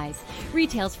queen size.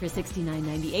 Retails for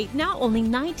 $69.98, now only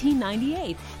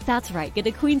 $19.98. That's right, get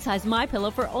a queen size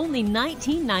MyPillow for only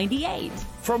 $19.98.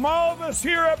 From all of us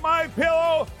here at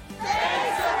MyPillow,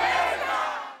 thanks, America!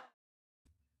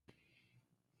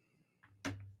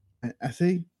 I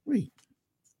say, wait.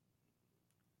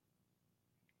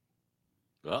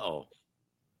 Uh-oh.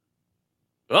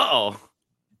 Uh-oh.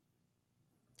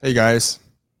 Hey, guys.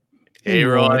 Hey,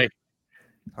 Roy.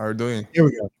 How are you doing?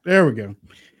 There we go.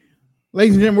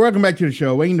 Ladies and gentlemen, welcome back to the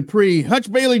show. Wayne Dupree,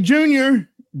 Hutch Bailey Jr.,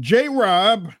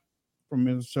 J-Rob from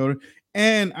Minnesota,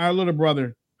 and our little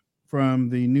brother from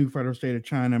the new federal state of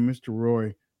China, Mr.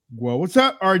 Roy Guo. What's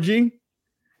up, RG?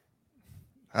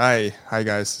 Hi,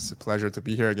 guys. It's a pleasure to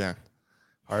be here again.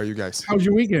 How are you guys? How was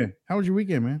your weekend,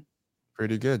 man?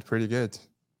 Pretty good.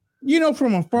 You know,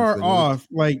 from afar off,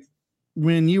 like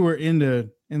when you were in the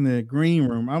green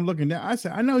room, I'm looking down. I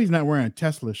said, I know he's not wearing a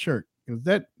Tesla shirt because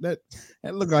that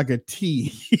looked like a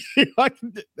T. Like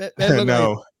that looked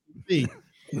no. like a T.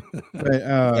 But,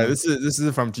 yeah, this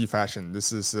is from G Fashion.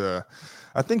 This is I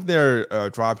think they're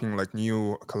dropping like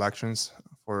new collections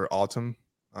for autumn.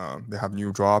 They have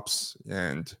new drops,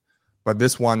 but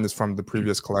this one is from the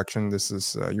previous collection. This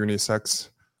is unisex,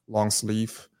 long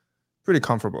sleeve, pretty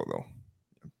comfortable though.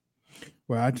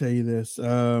 Well, I tell you this.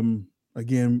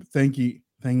 Again, thank you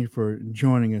for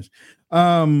joining us.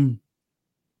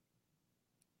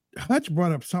 Hutch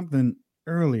brought up something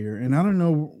earlier, and I don't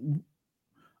know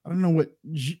what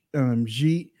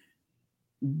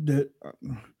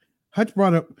Hutch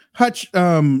brought up. Hutch,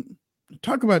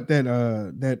 talk about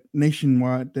that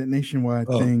nationwide thing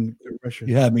in Russia.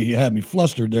 You had me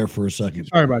flustered there for a second.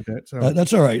 Sorry about that.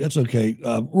 That's all right. That's okay.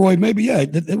 Roy, maybe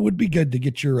it would be good to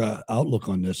get your outlook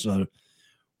on this.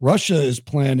 Russia is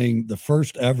planning the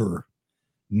first ever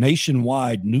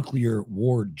nationwide nuclear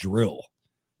war drill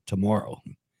tomorrow.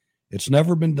 It's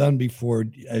never been done before.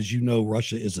 As you know,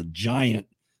 Russia is a giant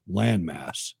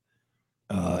landmass.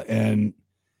 And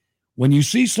when you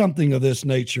see something of this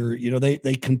nature, you know, they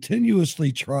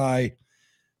continuously try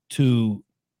to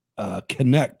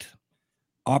connect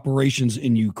operations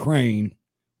in Ukraine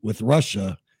with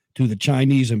Russia to the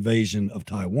Chinese invasion of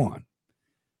Taiwan.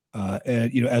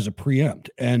 And, you know, as a preempt.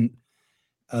 And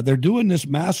they're doing this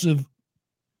massive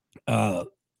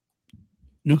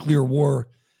nuclear war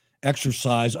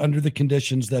exercise under the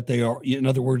conditions that they are. In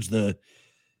other words, the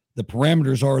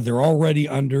parameters are they're already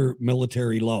under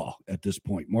military law at this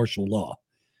point, martial law.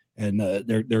 and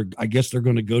they're I guess they're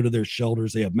going to go to their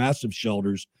shelters. They have massive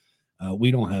shelters.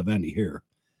 We don't have any here.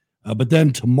 But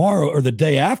then tomorrow or the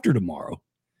day after tomorrow,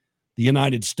 the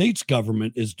United States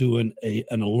government is doing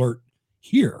an alert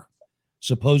here,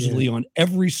 supposedly on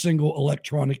every single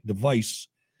electronic device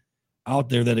out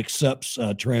there that accepts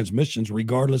transmissions,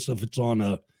 regardless if it's on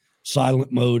a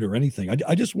silent mode or anything.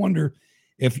 I just wonder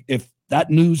if that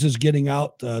news is getting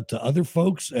out to other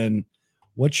folks, and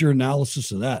what's your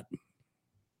analysis of that?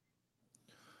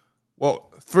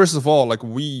 Well, first of all, like,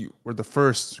 we were the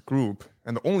first group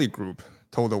and the only group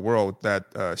told the world that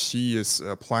she is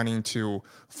planning to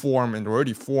form and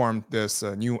already formed this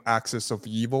new axis of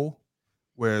evil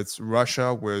with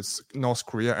Russia, with North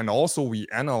Korea. And also we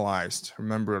analyzed,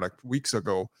 remember, like weeks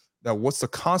ago, that what's the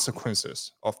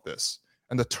consequences of this.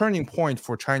 And the turning point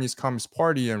for Chinese Communist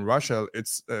Party and Russia,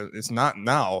 it's not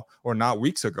now or not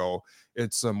weeks ago,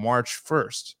 it's March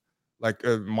 1st. Like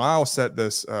Miles said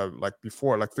this like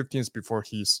before, like 15 minutes before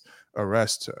his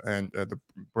arrest and the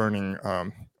burning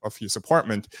of his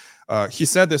apartment. He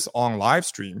said this on live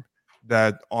stream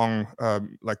that on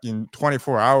like in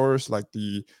 24 hours, like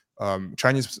the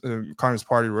Chinese Communist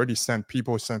Party already sent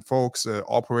folks,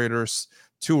 operators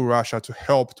to Russia to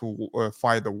help to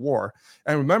fight the war.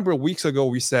 And remember, weeks ago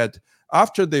we said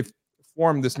after they've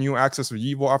formed this new axis of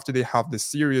evil, after they have this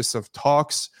series of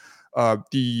talks,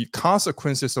 the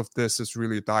consequences of this is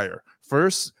really dire.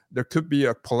 First, there could be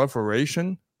a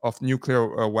proliferation of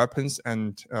nuclear weapons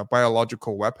and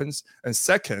biological weapons. And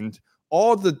second,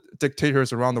 all the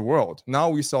dictators around the world. Now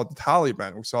we saw the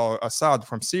Taliban, we saw Assad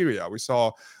from Syria, we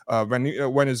saw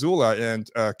Venezuela and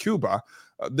Cuba.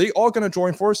 They all going to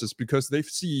join forces because they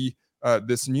see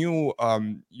this new,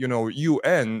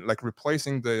 UN, like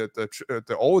replacing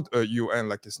the old UN,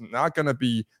 like it's not going to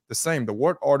be the same. The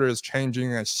world order is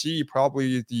changing, and Xi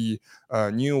probably the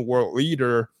new world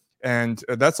leader. And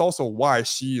that's also why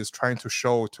Xi is trying to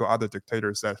show to other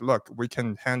dictators that, look, we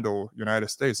can handle United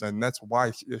States. And that's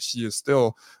why Xi is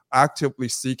still actively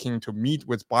seeking to meet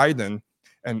with Biden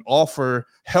and offer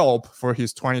help for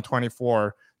his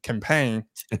 2024 campaign.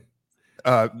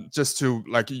 Just to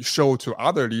like show to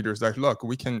other leaders that, look,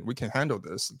 we can handle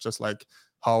this, just like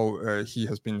how he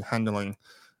has been handling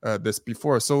this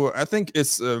before. So I think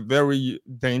it's very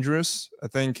dangerous. I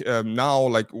think now,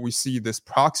 like, we see this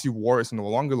proxy war is no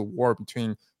longer the war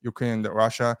between Ukraine and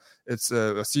Russia. It's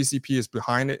CCP is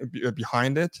behind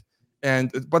it.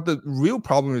 But the real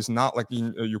problem is not like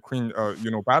in Ukraine,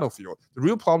 battlefield. The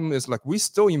real problem is like we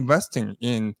still investing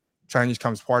in Chinese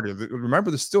Communist Party.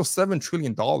 Remember, there's still $7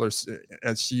 trillion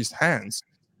at Xi's hands,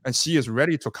 and Xi is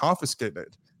ready to confiscate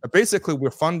it. Basically, we're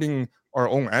funding our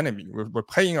own enemy. We're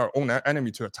paying our own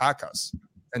enemy to attack us.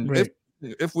 And right.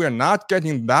 if we're not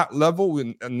getting that level,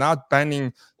 we're not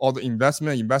banning all the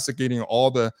investment, investigating all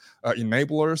the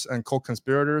enablers and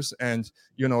co-conspirators, and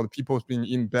the people being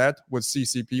in bed with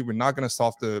CCP, we're not going to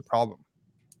solve the problem.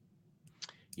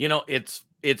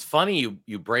 It's funny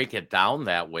you break it down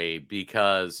that way,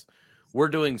 because we're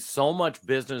doing so much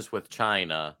business with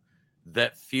China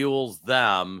that fuels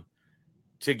them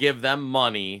to give them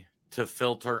money to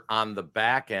filter on the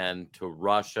back end to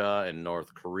Russia and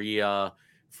North Korea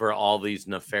for all these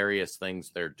nefarious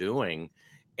things they're doing.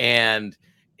 And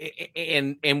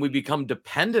we become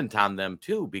dependent on them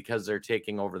too, because they're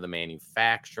taking over the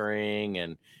manufacturing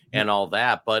and all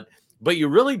that. But you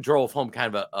really drove home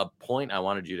kind of a point I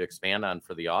wanted you to expand on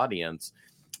for the audience.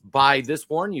 By this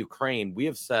war in Ukraine, we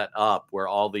have set up where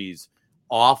all these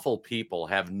awful people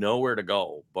have nowhere to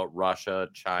go but Russia,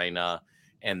 China,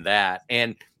 and that.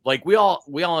 And like we all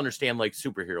understand, like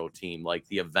superhero team, like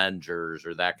the Avengers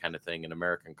or that kind of thing in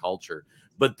American culture.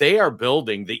 But they are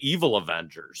building the evil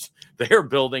Avengers. They are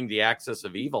building the axis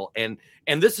of evil. And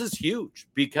this is huge,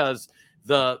 because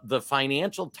the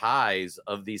financial ties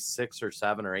of these 6 or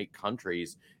 7 or 8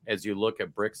 countries, as you look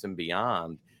at BRICS and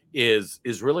beyond, is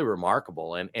really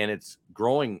remarkable, and it's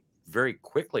growing very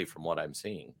quickly from what I'm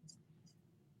seeing.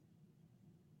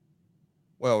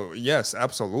 Well, yes,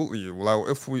 absolutely. Well,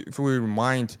 if you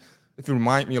remind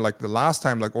me, like the last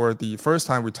time, like, or the first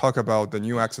time we talked about the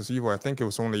new axis of evil, I think it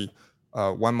was only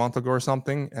 1 month ago or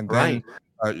something, and then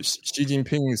Xi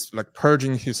Jinping is like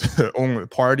purging his own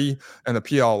party and the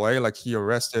PLA, like he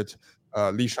arrested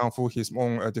Li Shangfu, his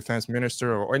own defense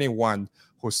minister, or anyone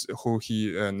who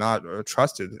he not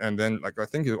trusted, and then like I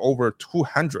think over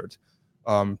 200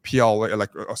 PLA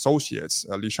like associates,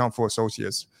 Li Shangfu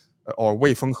associates or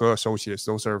Wei Fenghe associates.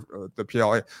 Those are the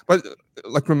PLA. But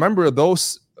like remember,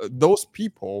 those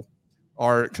people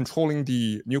are controlling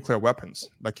the nuclear weapons,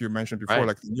 like you mentioned before, right.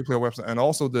 Like the nuclear weapons, and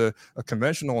also the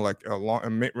conventional like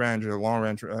mid-range or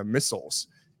long-range missiles.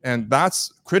 and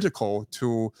that's critical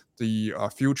to the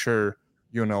future,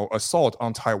 assault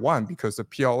on Taiwan, because the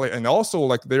PLA, and also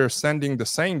like they're sending the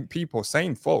same people,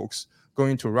 same folks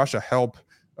going to Russia help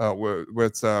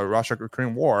with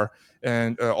Russia-Ukraine war,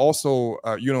 and also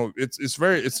it's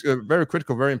very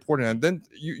critical, very important. And then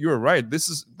you're right. This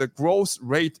is the growth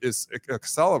rate is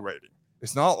accelerating.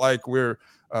 It's not like we're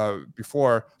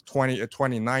before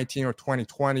 2019 or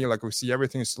 2020, like we see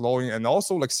everything is slowing, and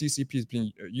also like CCP has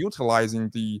been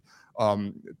utilizing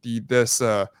this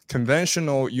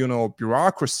conventional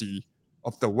bureaucracy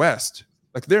of the West.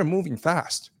 Like they're moving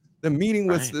fast. The meeting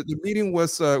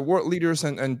with world leaders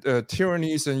and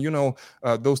tyrannies and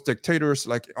those dictators,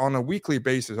 like on a weekly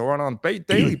basis or on a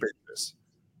daily basis,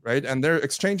 right? And they're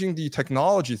exchanging the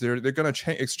technologies. They're going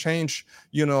to exchange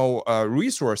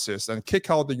resources and kick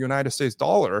out the United States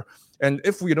dollar. And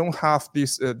if we don't have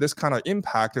this kind of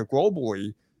impact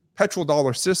globally,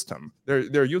 petrodollar system,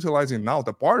 they're utilizing now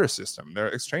the barter system. They're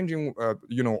exchanging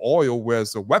oil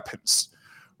with weapons.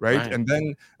 Right. And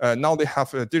then now they have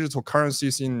digital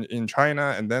currencies in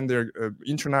China, and then they're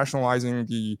internationalizing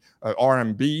the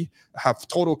RMB, have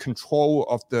total control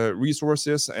of the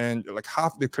resources, and like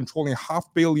they're controlling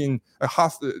half the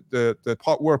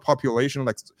world population,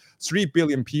 like 3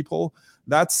 billion people.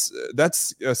 That's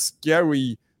a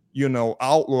scary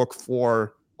outlook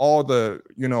for all the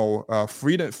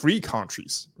free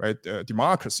countries, right?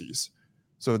 Democracies.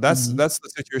 So that's the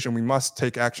situation. We must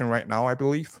take action right now, I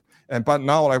believe. But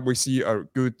now, like, we see a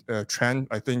good trend.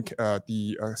 I think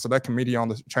the Select Committee on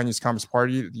the Chinese Communist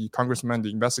Party, the congressman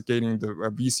investigating the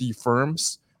VC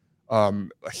firms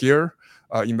here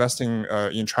investing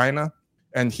in China,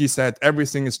 and he said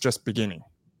everything is just beginning.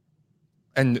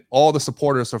 And all the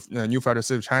supporters of New Federal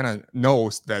State of China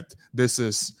knows that this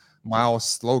is Mao's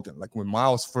slogan. Like when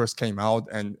Mao first came out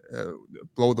and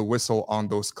blow the whistle on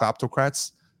those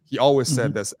kleptocrats, he always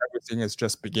said that everything is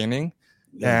just beginning.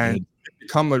 And it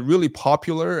become a really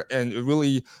popular, and it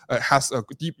really has a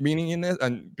deep meaning in it.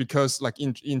 And because like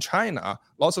in China,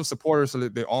 lots of supporters,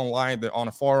 they're online, they're on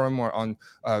a forum or on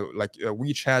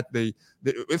WeChat, they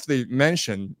if they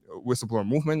mention whistleblower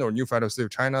movement or New Federal State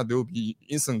of China, they will be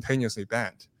instantaneously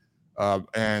banned.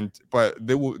 But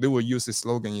they will use this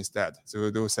slogan instead. So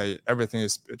they will say everything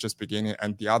is just beginning,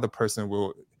 and the other person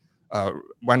will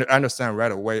understand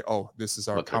right away. Oh, this is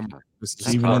our common.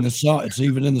 It's even in the song. It's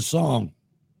even in the song.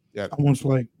 Yeah, almost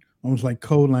like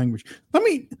code language. Let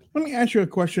me ask you a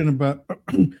question about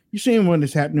you seeing what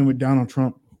is happening with Donald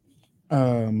Trump,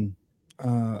 and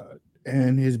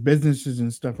his businesses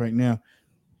and stuff right now.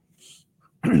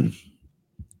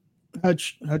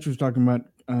 Hutch was talking about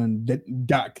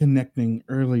dot connecting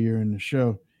earlier in the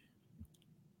show.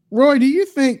 Roy, do you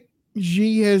think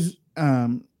Xi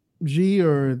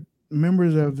or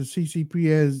members of the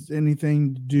CCP has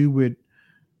anything to do with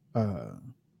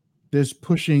this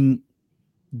pushing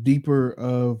deeper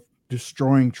of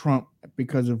destroying Trump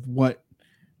because of what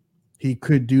he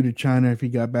could do to China if he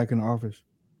got back in office?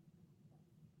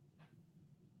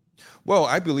 Well,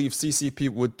 I believe CCP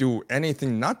would do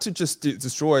anything not to just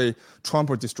destroy Trump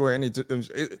or destroy any.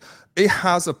 It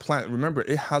has a plan. Remember,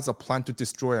 it has a plan to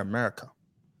destroy America.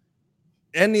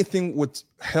 Anything would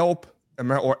help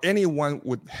America, or anyone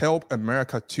would help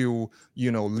America to,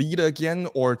 lead again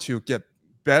or to get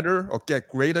better or get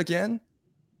great again.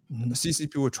 The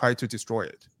CCP would try to destroy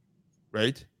it,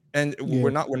 right? And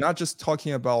we're not just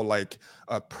talking about like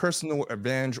a personal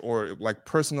advantage or like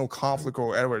personal conflict or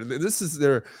whatever. This is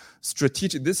their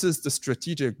strategic. This is the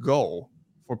strategic goal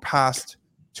for past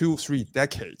 2-3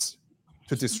 decades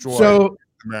to destroy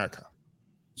America.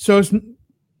 So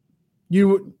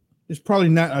it's probably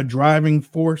not a driving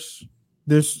force.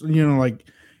 This, like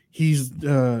he's,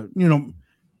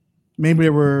 maybe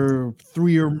there were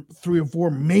three or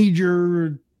four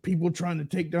major people trying to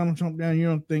take Donald Trump down. You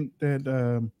don't think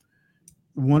that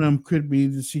one of them could be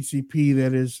the CCP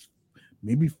that is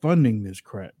maybe funding this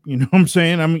crap? You know what I'm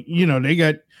saying? I mean, they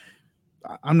got,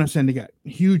 I'm not saying they got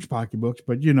huge pocketbooks,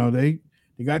 but they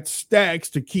got stacks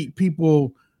to keep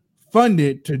people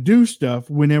funded to do stuff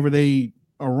whenever they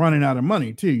are running out of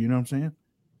money too. You know what I'm saying?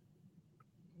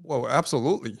 Well,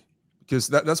 absolutely. Because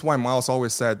that's why Miles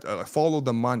always said, follow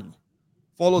the money.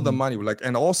 Follow the money. Like,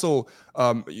 and also,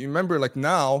 you remember, like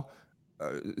now,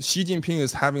 Xi Jinping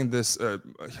is having this.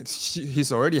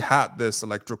 He's already had this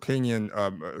like draconian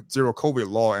zero COVID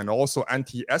law and also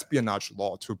anti-espionage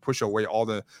law to push away all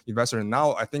the investors. And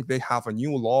now I think they have a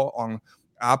new law on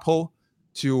Apple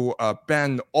to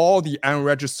ban all the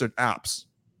unregistered apps,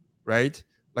 right?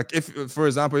 Like if, for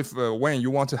example, if when you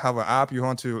want to have an app, you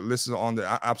want to list it on the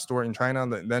App Store in China,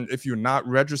 then if you're not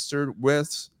registered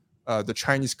with the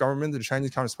Chinese government, the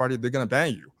Chinese Communist Party, they're gonna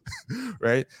ban you,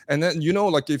 right? And then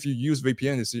like if you use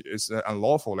VPN, it's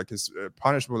unlawful, like it's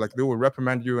punishable, like they will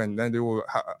reprimand you, and then they will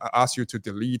ask you to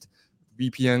delete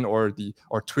VPN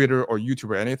or Twitter or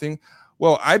YouTube or anything.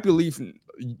 Well, I believe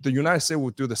the United States will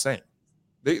do the same.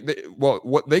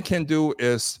 What they can do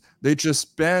is they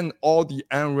just ban all the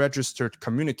unregistered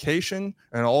communication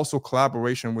and also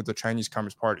collaboration with the Chinese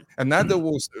Communist Party, and that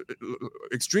will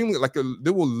extremely they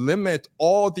will limit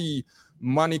all the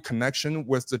money connection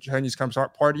with the Chinese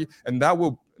Communist Party, and that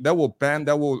will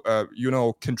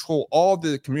control all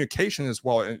the communication as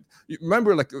well. And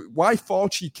remember, like, why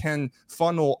Fauci can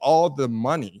funnel all the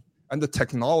money and the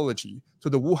technology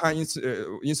to the Wuhan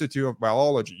Institute of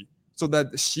Biology, so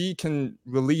that she can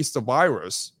release the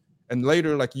virus and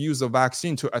later use a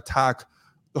vaccine to attack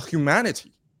the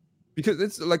humanity, because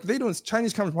it's like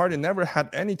Chinese Communist Party never had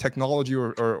any technology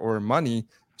or money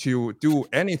to do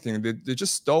anything. They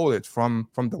just stole it from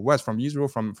the West, from Israel,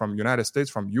 from United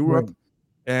States, from Europe, right,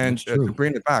 and to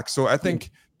bring it back. So I think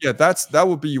that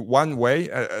would be one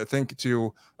way, I think,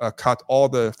 to cut all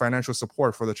the financial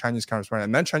support for the Chinese Communist Party,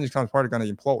 and then Chinese Communist Party going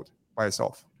to implode by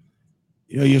itself.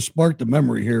 You sparked the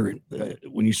memory here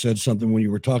when you said something, when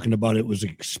you were talking about it was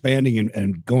expanding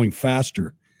and going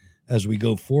faster as we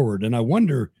go forward. And I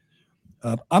wonder,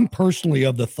 I'm personally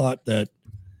of the thought that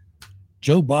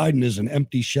Joe Biden is an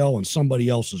empty shell and somebody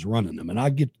else is running them. And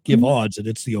I give odds that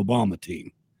it's the Obama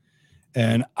team.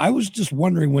 And I was just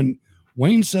wondering, when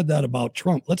Wayne said that about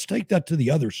Trump, let's take that to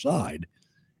the other side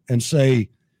and say,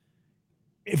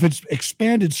 if it's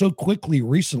expanded so quickly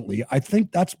recently, I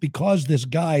think that's because this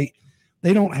guy,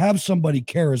 they don't have somebody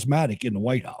charismatic in the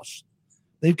White House.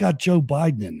 They've got Joe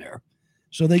Biden in there,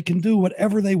 so they can do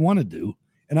whatever they want to do.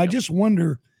 And I just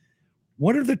wonder,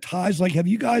 what are the ties? Like, have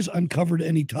you guys uncovered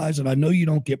any ties? And I know you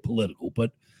don't get political,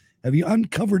 but have you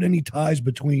uncovered any ties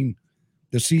between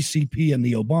the CCP and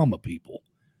the Obama people?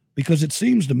 Because it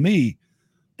seems to me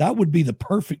that would be the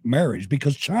perfect marriage,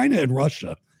 because China and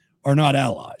Russia are not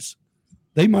allies.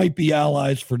 They might be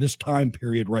allies for this time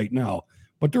period right now,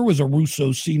 but there was a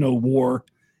Russo-Sino war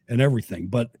and everything.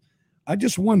 But I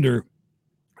just wonder,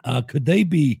 could they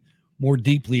be more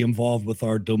deeply involved with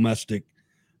our domestic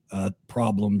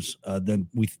problems than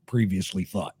we previously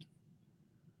thought?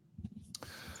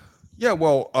 Yeah,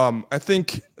 well, I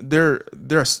think there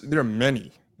are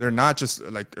many. They're not just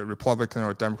like a Republican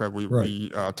or Democrat. We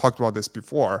talked about this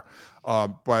before,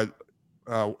 but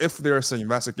if there's an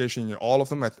investigation in all of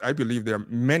them, I believe there are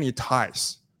many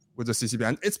ties with the CCP,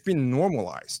 and it's been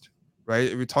normalized,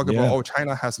 right? We talk about,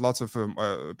 China has lots of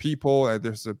people,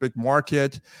 there's a big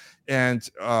market, and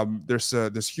there's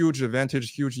this huge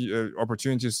advantage, huge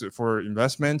opportunities for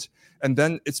investment, and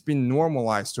then it's been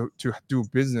normalized to do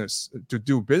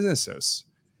businesses,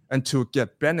 and to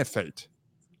get benefit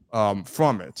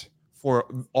from it for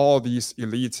all these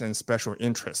elites and special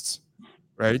interests,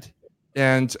 right?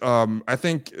 And I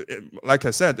think, like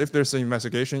I said, if there's an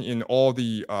investigation in all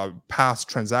the past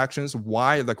transactions,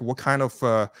 why, like, what kind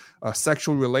of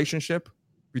sexual relationship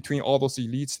between all those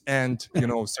elites and,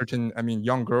 certain,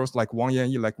 young girls like Wang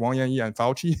Yanyi and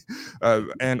Fauci,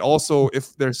 and also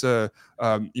if there's a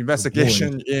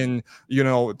investigation in,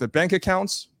 the bank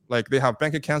accounts. Like, they have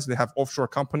bank accounts, they have offshore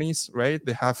companies, right?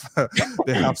 They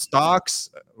have stocks,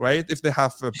 right? If they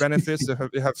have benefits, they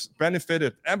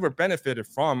have benefited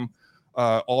from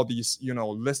all these,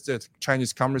 listed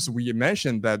Chinese companies. We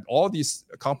mentioned that all these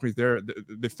companies,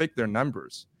 they fake their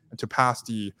numbers to pass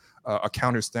the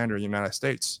accounting standard in the United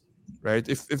States, right?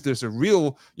 If there's a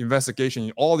real investigation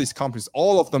in all these companies,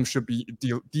 all of them should be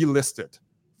delisted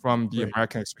from the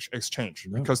American exchange,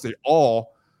 because they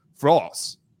all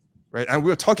frauds, right? And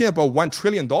we're talking about $1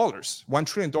 trillion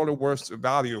worth of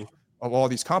value of all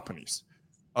these companies.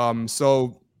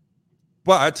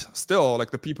 But still,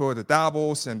 like, the people at the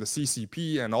Davos and the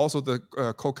CCP and also the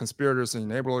co-conspirators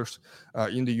and enablers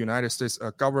in the United States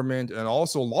government, and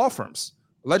also law firms,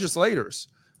 legislators,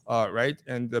 right?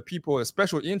 And the people with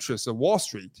special interests of Wall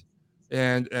Street,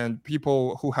 and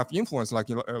people who have influence, like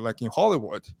in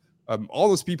Hollywood, all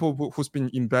those people who's been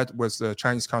in bed with the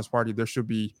Chinese Communist Party, there should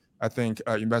be, I think,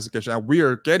 investigation. And we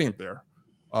are getting there.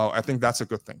 I think that's a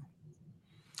good thing.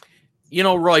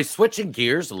 Roy, switching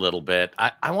gears a little bit,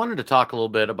 I wanted to talk a little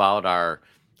bit about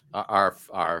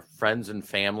our friends and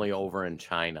family over in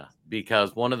China,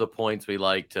 because one of the points we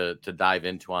like to dive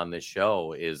into on this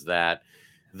show is that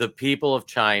the people of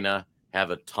China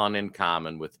have a ton in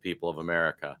common with the people of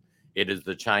America. It is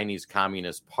the Chinese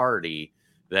Communist Party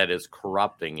that is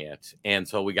corrupting it. And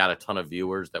so we got a ton of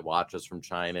viewers that watch us from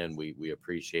China, and we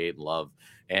appreciate and love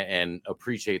and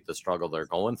appreciate the struggle they're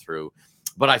going through.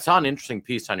 But I saw an interesting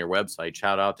piece on your website.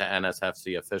 Shout out to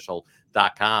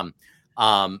nsfcofficial.com.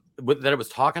 That it was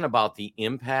talking about the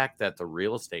impact that the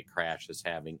real estate crash is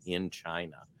having in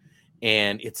China.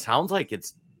 And it sounds like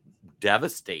it's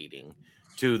devastating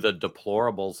to the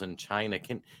deplorables in China.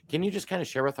 Can you just kind of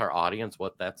share with our audience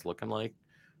what that's looking like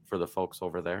for the folks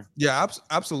over there? Yeah,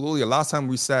 absolutely. Last time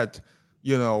we said,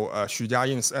 Xu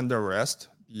Jiayin is under arrest,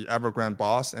 the Evergrande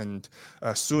boss, and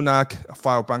Sunak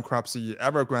filed bankruptcy.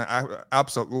 Evergrande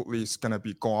absolutely is going to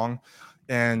be gone.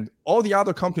 And all the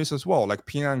other companies as well, like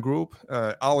Ping An Group,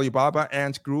 Alibaba,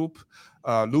 Ant Group,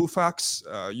 Lufax,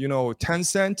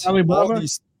 Tencent, Alibaba? all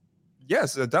these.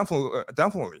 Yes,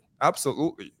 definitely,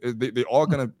 absolutely. They all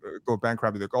gonna go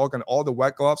bankrupt. They're all the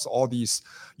white gloves, all these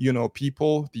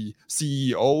people, the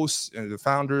CEOs and the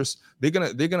founders. They're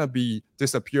gonna be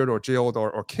disappeared or jailed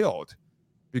or killed,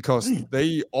 because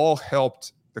they all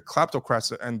helped the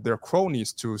kleptocrats and their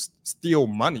cronies to steal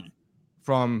money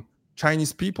from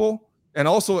Chinese people and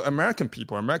also American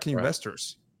people, American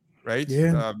investors, right?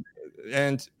 Yeah.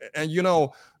 And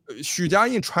Xu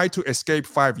Jiayin tried to escape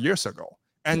 5 years ago.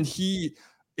 And he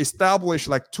established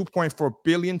like 2.4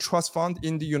 billion trust fund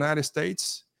in the United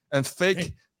States and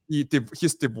faked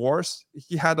his divorce.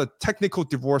 He had a technical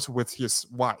divorce with his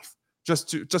wife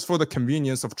just for the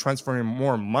convenience of transferring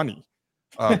more money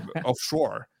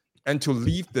offshore and to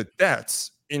leave the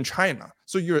debts in China.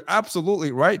 So you're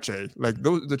absolutely right, Jay. Like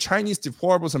the Chinese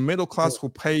deplorables and middle class who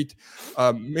paid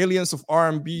millions of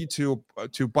RMB to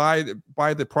buy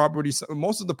the properties.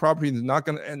 Most of the property is not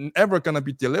ever gonna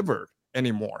be delivered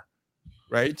anymore,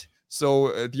 right?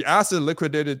 So the asset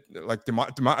liquidated like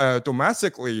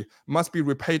domestically must be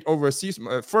repaid overseas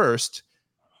first,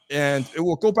 and it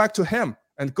will go back to him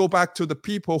and go back to the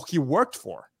people he worked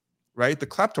for, right? The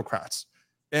kleptocrats,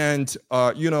 and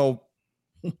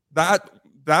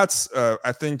that's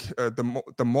I think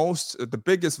the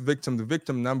biggest victim. The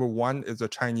victim number one is the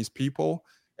Chinese people,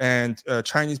 and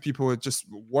Chinese people are just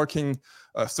working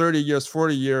 30 years,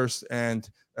 40 years, and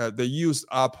they use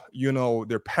up,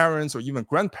 their parents or even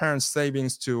grandparents'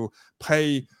 savings to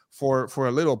pay for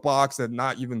a little box that's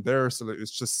not even there. So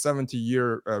it's just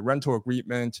 70-year rental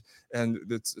agreement, and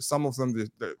some of them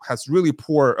that has really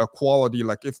poor quality.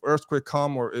 Like if earthquake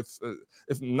come or if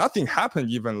nothing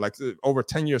happened, even like over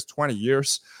 10 years, 20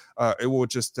 years, it will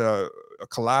just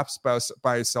collapse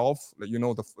by itself.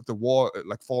 The wall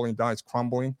like falling down, it's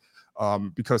crumbling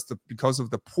because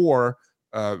of the poor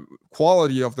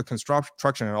quality of the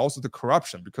construction and also the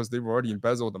corruption, because they've already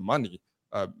embezzled the money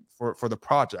for the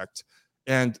project.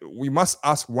 And we must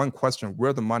ask one question: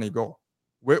 where the money go?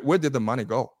 Where did the money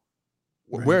go?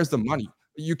 Right. Where's the money?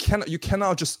 You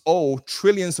cannot just owe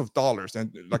trillions of dollars,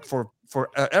 and like for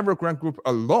Evergrande Group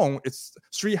alone, it's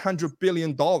 $300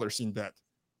 billion in debt.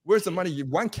 Where's the money?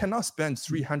 One cannot spend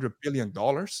 $300 billion.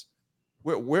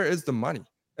 Where is the money?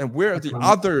 And where are the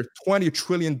other $20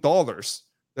 trillion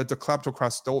that the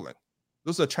kleptocrats stolen?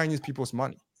 Those are Chinese people's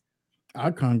money.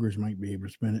 Our Congress might be able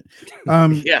to spend it.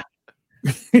 Yeah.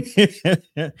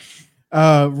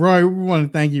 Roy, we want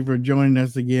to thank you for joining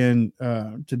us again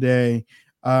today.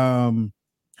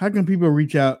 How can people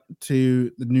reach out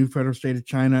to the new federal state of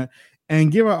China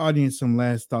and give our audience some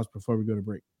last thoughts before we go to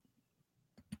break?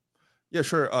 Yeah,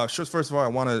 sure. First of all, I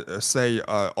want to say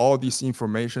all this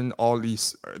information,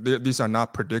 these are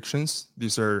not predictions.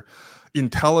 These are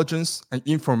intelligence and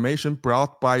information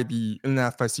brought by the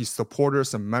NFSC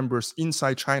supporters and members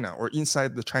inside China or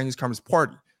inside the Chinese Communist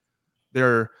Party.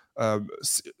 They're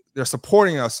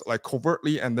supporting us like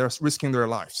covertly, and they're risking their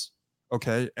lives.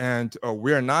 Okay, and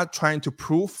we're not trying to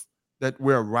prove that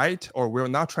we're right, or we're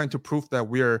not trying to prove that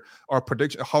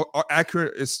how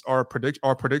accurate is our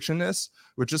prediction is.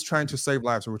 We're just trying to save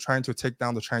lives. We're trying to take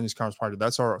down the Chinese Communist Party.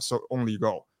 That's our only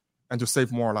goal, and to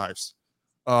save more lives.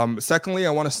 Secondly,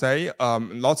 I want to say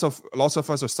lots of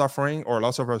us are suffering, or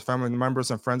lots of our family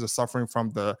members and friends are suffering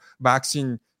from the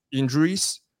vaccine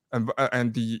injuries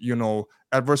and the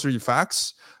adversary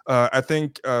effects. I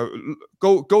think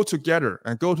go together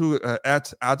and go to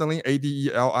at Adeline,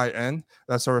 Adelin.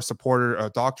 That's our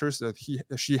supporter doctors. That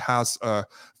she has a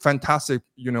fantastic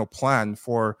plan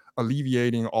for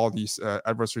alleviating all these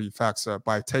adversary effects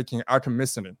by taking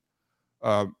artemisinin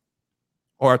or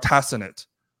artesunate.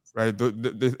 Right,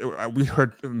 we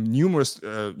heard numerous,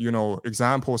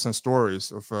 examples and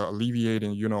stories of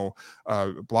alleviating,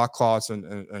 blood clots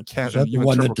and cancer,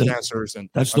 even triple cancers, and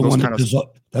that's the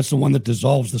one that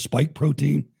dissolves the spike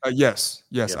protein. Yes,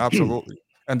 absolutely.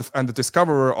 And the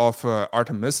discoverer of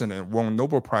artemisinin won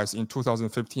Nobel Prize in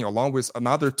 2015, along with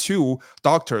another two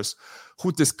doctors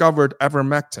who discovered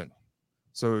ivermectin,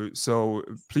 So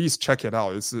please check it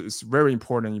out. It's very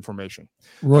important information.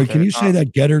 Roy, can you say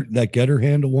that getter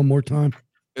handle one more time?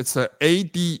 It's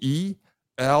ADELIN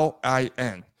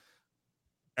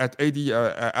at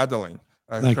Adeline.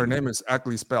 Her name is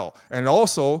actually spelled. And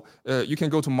also, you can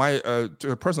go to my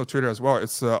personal Twitter as well.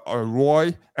 It's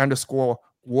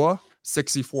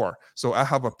Roy_Guo64. So I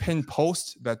have a pinned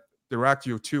post that direct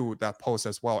you to that post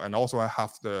as well. And also, I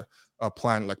have the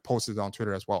plan like posted on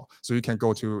Twitter as well. So you can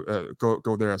go to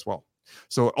go there as well.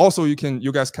 So also,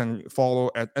 you guys can follow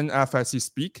at NFSC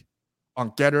Speak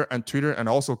on Getter and Twitter, and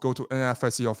also go to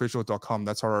nfscofficial.com.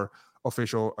 That's our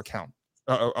official account,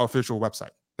 official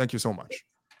website. Thank you so much.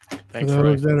 Thanks, for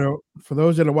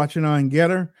those that are watching on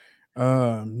Getter,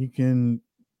 you can,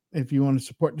 if you want to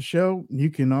support the show, you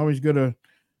can always go to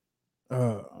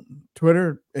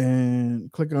Twitter and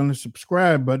click on the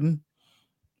subscribe button,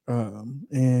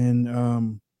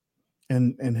 and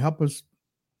help us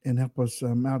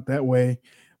out that way.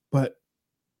 But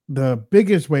the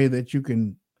biggest way that you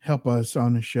can help us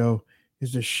on the show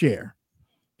is to share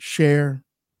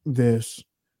this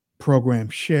program,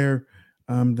 share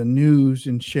the news,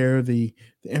 and share the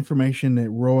information that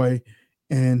Roy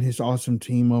and his awesome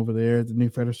team over there at the New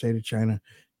Federal State of China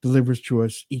delivers to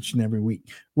us each and every week.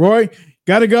 Roy,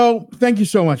 gotta go. Thank you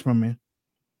so much, my man.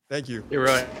 Thank you. You're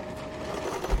right.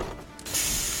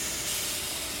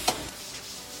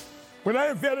 When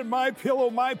I invented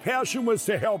MyPillow, my passion was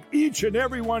to help each and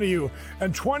every one of you.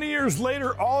 And 20 years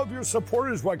later, all of your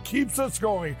support is what keeps us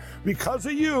going. Because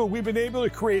of you, we've been able to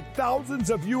create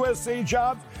thousands of USA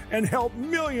jobs and help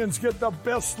millions get the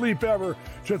best sleep ever.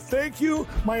 To thank you,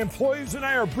 my employees and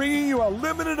I are bringing you a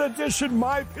limited edition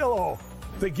MyPillow.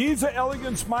 The Giza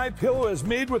Elegance MyPillow is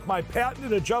made with my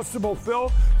patented adjustable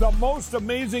fill, the most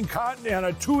amazing cotton, and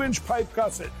a 2-inch pipe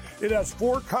gusset. It has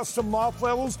 4 custom loft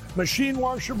levels, machine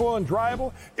washable and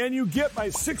dryable, and you get my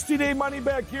 60-day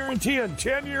money-back guarantee and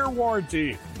 10-year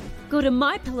warranty. Go to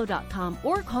mypillow.com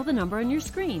or call the number on your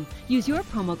screen. Use your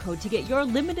promo code to get your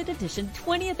limited edition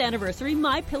 20th anniversary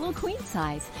MyPillow queen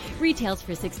size. Retails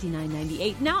for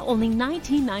 $69.98, now only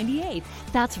 $19.98.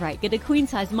 That's right, get a queen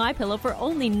size MyPillow for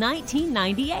only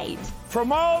 $19.98.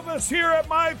 From all of us here at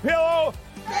MyPillow,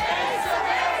 thanks,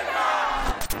 America!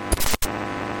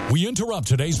 We interrupt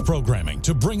today's programming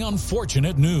to bring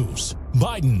unfortunate news.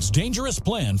 Biden's dangerous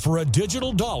plan for a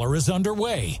digital dollar is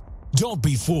underway. Don't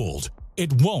be fooled.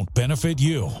 It won't benefit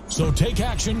you. So take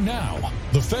action now.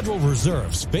 The Federal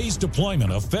Reserve's phased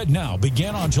deployment of FedNow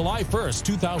began on July 1st,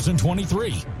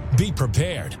 2023. Be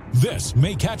prepared. This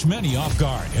may catch many off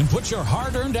guard and put your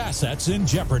hard-earned assets in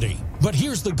jeopardy. But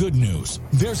here's the good news.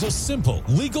 There's a simple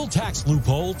legal tax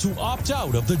loophole to opt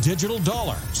out of the digital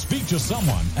dollar. Speak to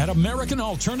someone at American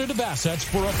Alternative Assets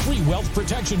for a free wealth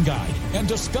protection guide and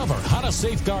discover how to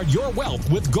safeguard your wealth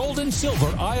with gold and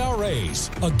silver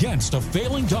IRAs against a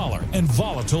failing dollar and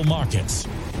volatile markets.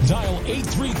 Dial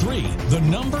 833, the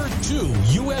number 2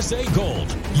 USA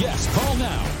Gold. Yes, call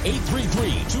now,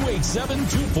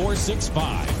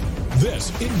 833-287-2465.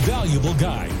 This invaluable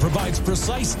guide provides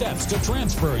precise steps to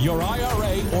transfer your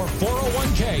IRA or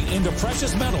 401k into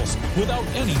precious metals without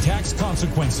any tax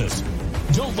consequences.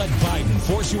 Don't let Biden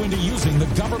force you into using the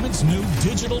government's new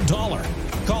digital dollar.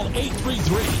 Call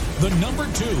 833, the number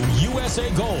 2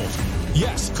 USA Gold.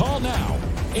 Yes, call now,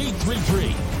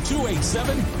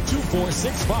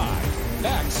 833-287-2465.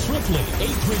 Act swiftly,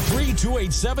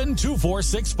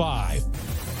 833-287-2465.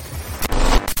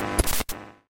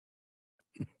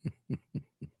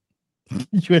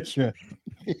 Sure.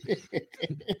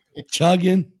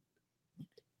 Chugging.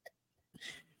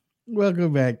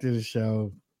 Welcome back to the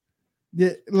show.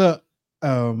 Look,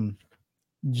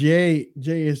 Jay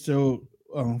is so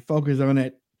focused on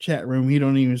that chat room, he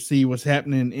don't even see what's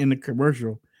happening in the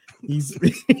commercial. He's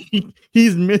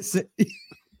missing.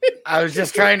 I was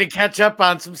just trying to catch up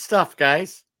on some stuff,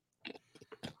 guys.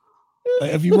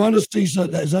 If you want to see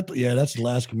something, that's the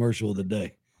last commercial of the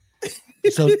day.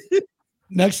 So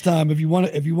next time, if you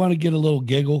want to get a little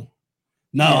giggle,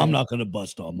 I'm not going to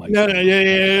bust on Mike. No.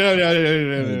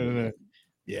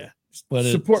 Yeah. But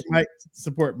support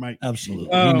Mike.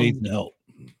 Absolutely. He needs the help.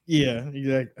 Yeah,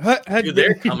 exactly. Dude,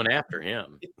 they're coming after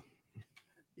him.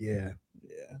 Yeah.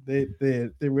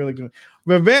 They're really good.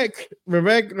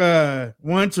 Vivek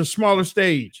wants a smaller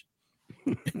stage.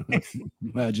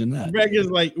 Imagine that. Vivek is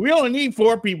like, we only need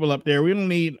 4 people up there. We don't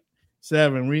need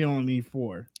 7. We only need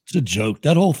 4. It's a joke.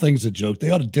 That whole thing's a joke. They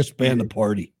ought to disband the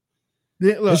party.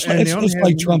 It's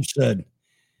like Trump said.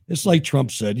 It's like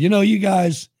Trump said. You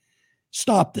guys,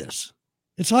 stop this.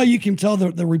 It's how you can tell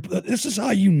this is how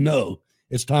you know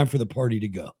it's time for the party to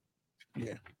go.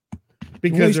 Yeah,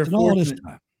 because they're all this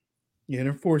time. Yeah,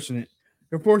 they're forcing it.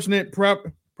 They're forcing it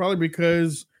probably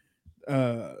because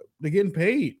they're getting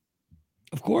paid.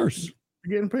 Of course,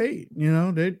 they're getting paid. You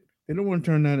know, they don't want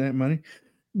to turn down that money.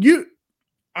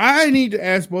 I need to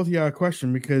ask both of y'all a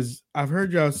question because I've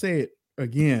heard y'all say it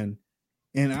again,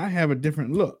 and I have a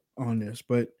different look on this.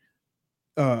 But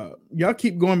y'all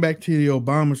keep going back to the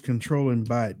Obamas controlling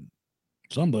Biden.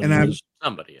 Somebody is.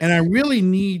 And I really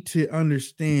need to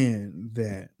understand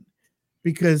that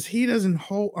because he doesn't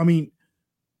hold. I mean,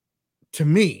 to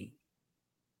me,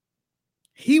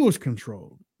 he was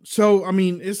controlled. So I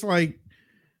mean, it's like,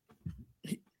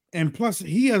 and plus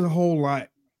he has a whole lot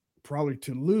probably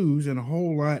to lose, and a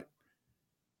whole lot,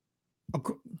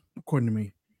 according to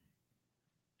me,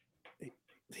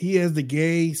 he has the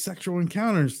gay sexual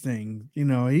encounters thing. You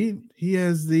know, he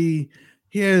has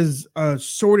a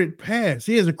sordid past.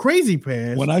 He has a crazy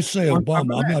past. When I say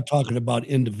Obama, I'm not talking about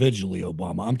individually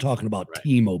Obama. I'm talking about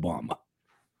Team Obama.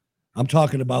 I'm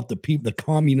talking about the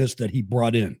communists that he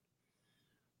brought in,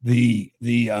 the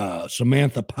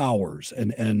Samantha Powers,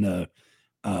 and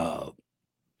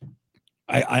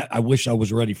I wish I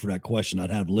was ready for that question.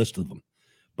 I'd have a list of them,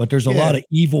 but there's a lot of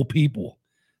evil people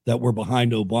that were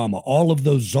behind Obama. All of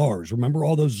those czars. Remember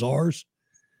all those czars?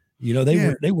 You know,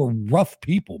 they were rough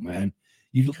people, man.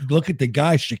 You look at the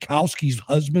guy, Schakowsky's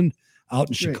husband out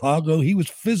in Chicago. He was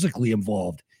physically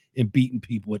involved in beating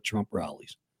people at Trump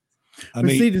rallies. I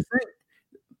mean, see, the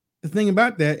thing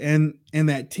about that and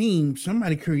that team,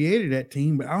 somebody created that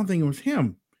team, but I don't think it was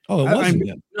him. Oh, it wasn't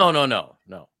him.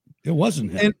 No. It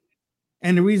wasn't him.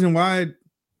 And the reason why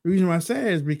I say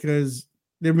it is because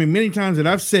there have been many times that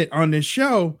I've said on this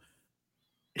show,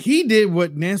 he did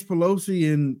what Nancy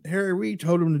Pelosi and Harry Reid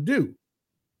told him to do.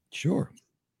 Sure.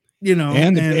 You know,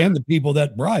 and the people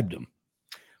that bribed him.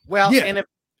 Well, and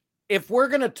if we're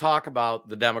going to talk about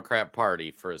the Democrat Party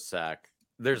for a sec,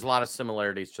 there's a lot of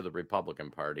similarities to the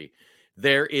Republican Party.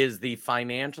 There is the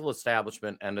financial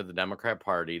establishment end of the Democrat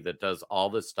Party that does all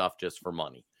this stuff just for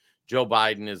money. Joe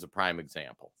Biden is a prime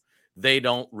example. They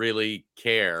don't really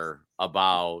care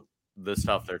about the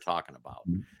stuff they're talking about.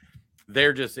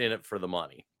 They're just in it for the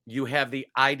money. You have the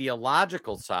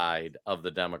ideological side of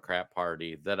the Democrat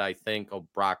Party that I think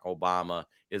Barack Obama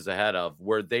is ahead of,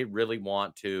 where they really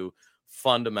want to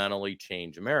fundamentally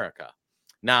change America.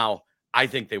 Now, I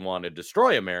think they want to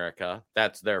destroy America.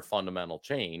 That's their fundamental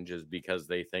change, is because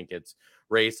they think it's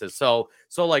racist. So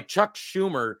like Chuck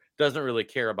Schumer doesn't really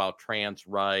care about trans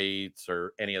rights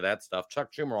or any of that stuff.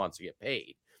 Chuck Schumer wants to get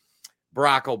paid.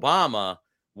 Barack Obama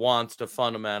wants to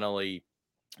fundamentally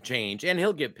change, and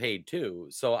he'll get paid too.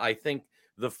 So I think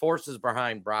the forces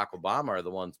behind Barack Obama are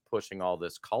the ones pushing all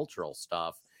this cultural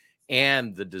stuff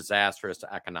and the disastrous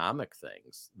economic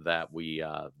things that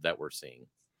we're seeing,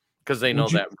 because they know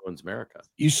that ruins America.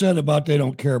 You said about they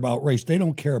don't care about race. They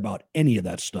don't care about any of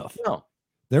that stuff. No.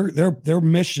 Their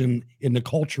mission in the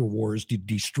culture war is to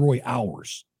destroy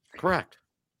ours. Correct.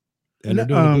 And they're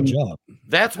doing a good job.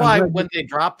 That's why when they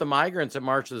dropped the migrants at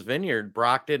Martha's Vineyard,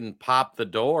 Brock didn't pop the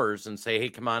doors and say, "Hey,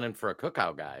 come on in for a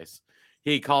cookout, guys."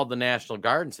 He called the National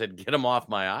Guard and said, "Get them off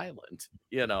my island."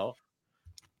 You know.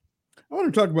 I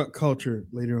want to talk about culture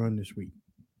later on this week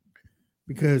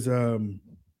because I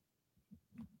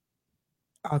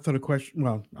thought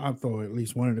at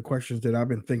least one of the questions that I've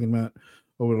been thinking about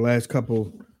over the last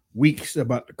couple weeks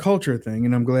about the culture thing,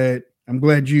 and I'm glad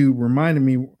you reminded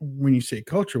me when you say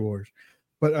culture wars.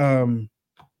 But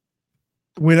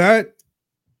when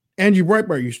Andrew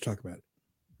Breitbart used to talk about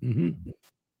it,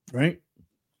 right?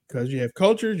 Because you have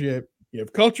cultures, you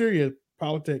have culture, you have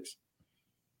politics,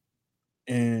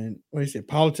 and what do you say?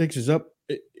 Politics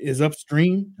is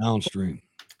upstream, downstream.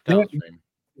 Okay?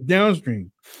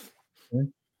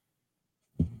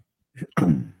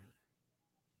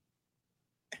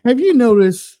 Have you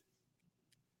noticed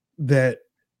that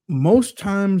most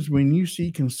times when you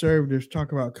see conservatives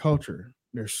talk about culture,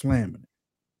 they're slamming it?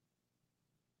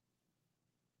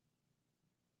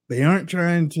 They aren't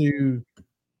trying to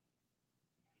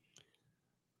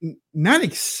not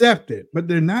accept it, but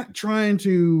they're not trying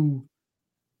to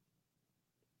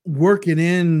work it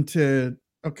into,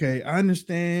 okay, I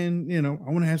understand, you know, I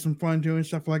want to have some fun doing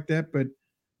stuff like that, but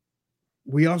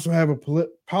we also have a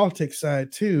politics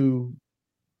side too.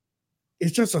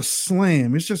 It's just a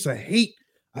slam. It's just a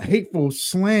hateful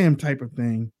slam type of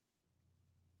thing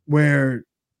where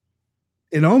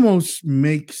it almost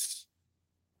makes,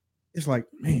 it's like,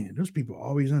 man, those people are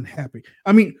always unhappy.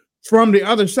 I mean, from the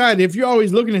other side, if you're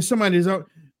always looking at somebody that's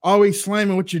always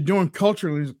slamming what you're doing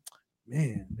culturally,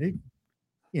 man, they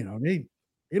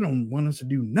don't want us to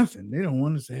do nothing. They don't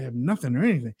want us to have nothing or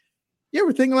anything. You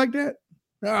ever think like that?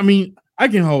 I mean, I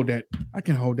can hold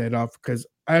that off because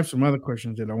I have some other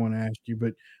questions that I want to ask you,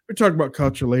 but we'll talk about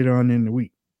culture later on in the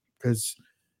week. Because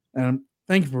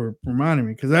thank you for reminding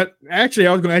me. Because I was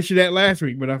going to ask you that last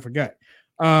week, but I forgot.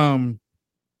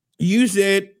 You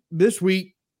said this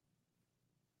week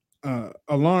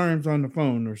alarms on the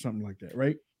phone or something like that,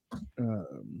 right?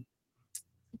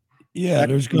 Yeah,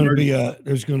 there's going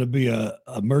to be a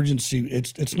emergency.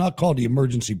 It's not called the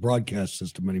emergency broadcast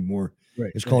system anymore.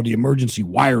 Right, it's called the emergency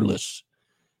wireless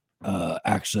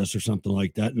access or something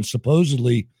like that. And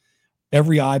supposedly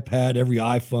every iPad, every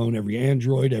iPhone, every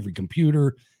Android, every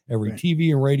computer, every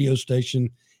TV and radio station,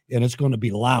 and it's going to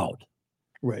be loud.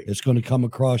 Right. It's going to come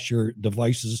across your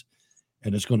devices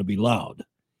and it's going to be loud.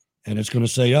 And it's going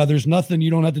to say, there's nothing,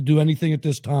 you don't have to do anything at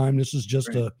this time. This is just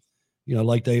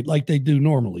like they do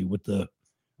normally with the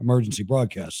emergency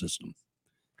broadcast system,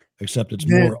 except it's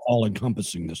more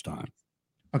all-encompassing this time.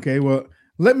 Okay, well,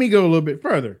 let me go a little bit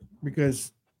further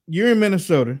because you're in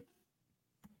Minnesota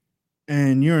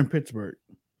and you're in Pittsburgh.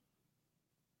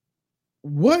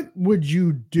 What would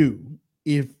you do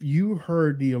if you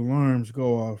heard the alarms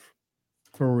go off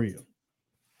for real?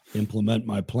 Implement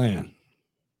my plan.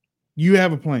 You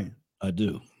have a plan? I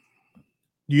do.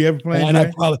 Do you have a plan?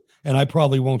 And I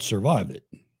probably won't survive it.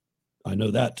 I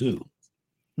know that too.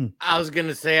 I was going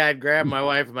to say I'd grab my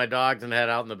wife and my dogs and head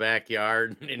out in the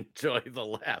backyard and enjoy the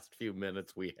last few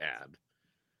minutes we had.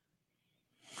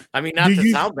 I mean, not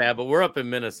to sound bad, but we're up in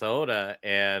Minnesota.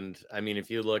 And I mean, if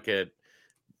you look at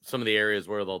some of the areas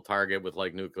where they'll target with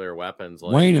like nuclear weapons.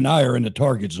 Like, Wayne and I are in the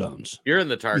target zones. You're in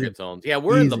the target zones. Yeah,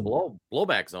 we're in the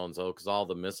blowback zones, though, because all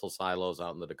the missile silos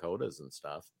out in the Dakotas and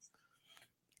stuff.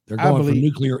 They're going for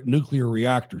nuclear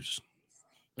reactors.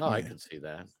 Oh, I can see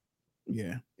that.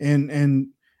 Yeah.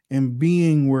 And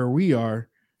being where we are,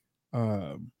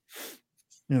 you're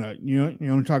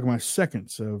talking about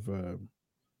seconds of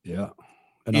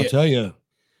And I'll tell you,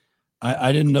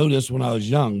 I didn't know this when I was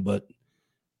young, but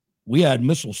we had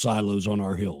missile silos on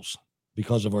our hills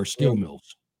because of our steel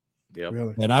mills. Yeah.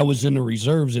 Really? And I was in the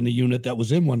reserves in the unit that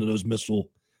was in one of those missile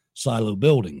silo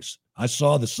buildings. I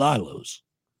saw the silos.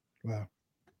 Wow.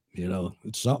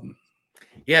 It's something.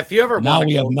 Yeah, if you ever now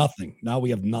we have nothing. Now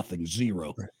we have nothing.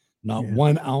 Zero. Right. Not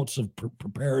 1 ounce of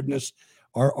preparedness.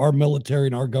 Our military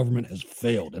and our government has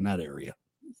failed in that area.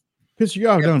 Because you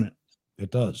all done it.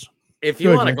 It does. If you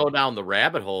want to go down the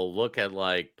rabbit hole, look at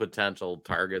like potential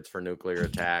targets for nuclear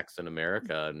attacks in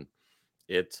America, and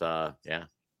it's that's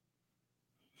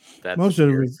most of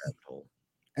it,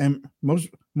 and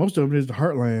most of it is the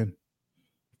heartland.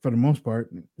 For the most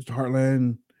part, it's the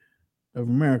heartland of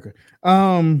America.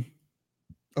 Okay,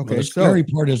 well, the scary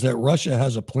part is that Russia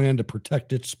has a plan to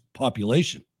protect its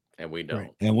population, and we don't.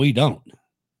 Right. And we don't.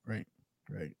 Right.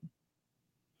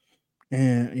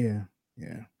 And yeah.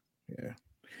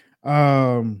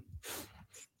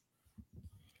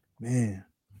 Man,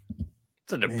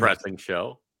 it's a depressing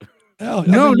show. Hell,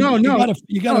 no.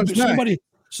 You gotta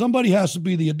somebody has to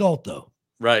be the adult though.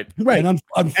 Right. And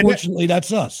unfortunately,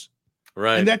 that's us.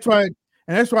 Right. And that's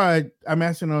why I'm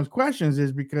asking those questions,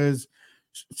 is because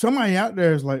somebody out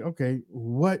there is like, okay,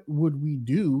 what would we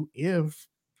do if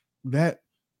that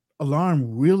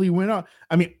alarm really went off?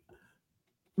 I mean,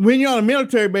 when you're on a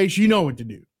military base, you know what to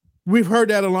do. We've heard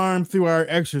that alarm through our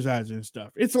exercises and stuff.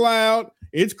 It's loud.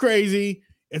 It's crazy.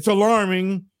 It's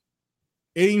alarming.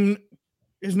 It's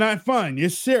not fun.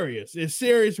 It's serious. It's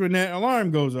serious when that alarm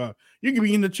goes off. You can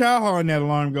be in the chow hall and that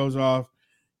alarm goes off.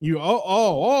 You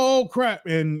crap,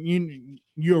 and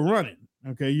you're running.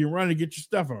 Okay, you're running to get your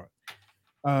stuff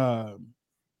on.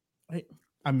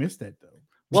 I missed that though.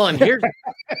 Well, and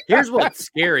here's what's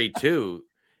scary too,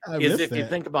 is if you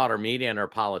think about our media and our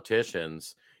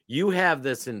politicians. You have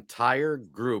this entire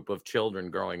group of children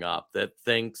growing up that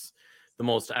thinks the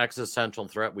most existential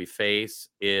threat we face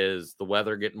is the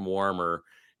weather getting warmer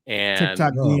and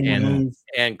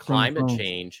climate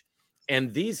change.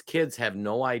 And these kids have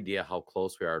no idea how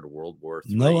close we are to World War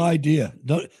III. No idea.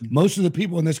 Most of the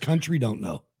people in this country don't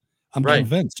know. I'm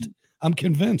convinced.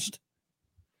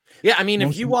 Yeah, I mean,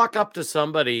 if you walk up to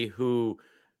somebody who,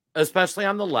 especially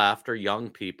on the left, or young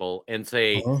people, and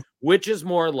say, which is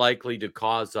more likely to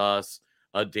cause us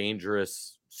a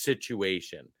dangerous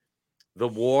situation? The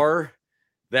war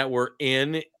that we're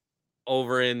in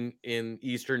over in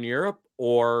Eastern Europe,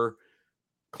 or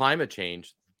climate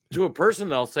change? To a person,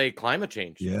 they'll say climate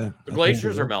change. Yeah. The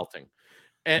glaciers are melting.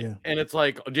 And it's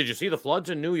like, did you see the floods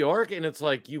in New York? And it's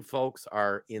like, you folks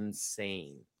are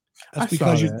insane. That's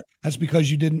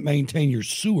because you didn't maintain your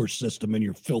sewer system in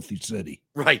your filthy city.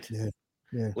 Right.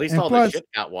 Yeah. At least all the shit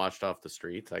got washed off the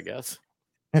streets, I guess.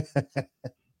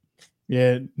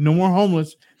 Yeah, no more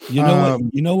homeless. You know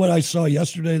what? You know what I saw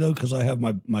yesterday though, because I have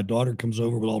my daughter comes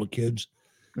over with all the kids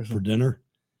for dinner.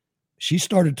 She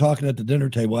started talking at the dinner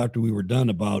table after we were done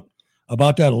about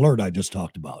that alert I just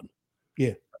talked about.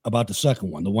 Yeah, about the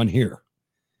second one, the one here,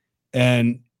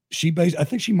 and I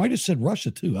think she might have said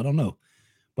Russia too. I don't know,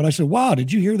 but I said, "Wow, did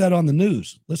you hear that on the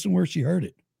news?" Listen where she heard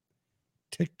it.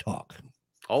 TikTok.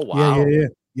 Oh wow.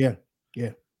 Yeah.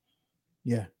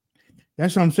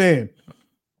 That's what I'm saying.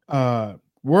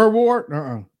 World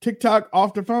War, TikTok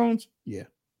off their phones. Yeah.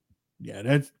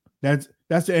 That's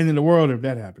the end of the world if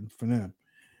that happens for them.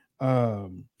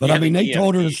 But I mean, they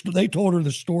told her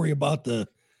the story about the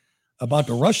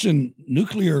Russian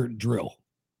nuclear drill.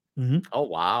 Mm-hmm. Oh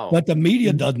wow! But the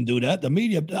media doesn't do that. The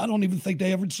media, I don't even think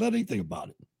they ever said anything about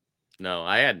it. No,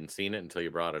 I hadn't seen it until you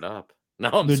brought it up.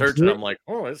 Now I'm searching. I'm like,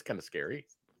 oh, that's kind of scary.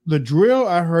 The drill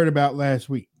I heard about last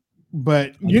week,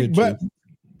 but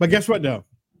guess what though?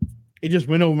 It just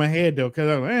went over my head though because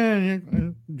I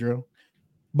was drill.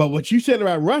 But what you said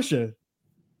about Russia,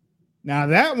 now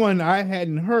that one I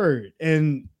hadn't heard,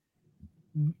 and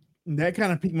that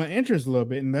kind of piqued my interest a little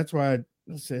bit, and that's why I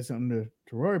said something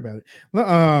to Roy about it.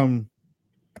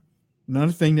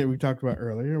 Another thing that we talked about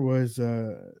earlier was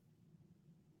a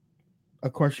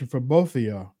question for both of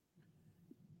y'all.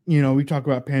 You know, we talk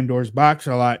about Pandora's box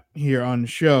a lot here on the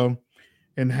show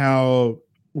and how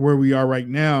where we are right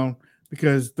now,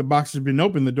 because the box has been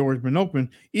open, the door has been open.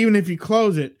 Even if you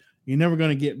close it, you're never going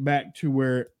to get back to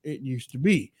where it used to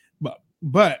be.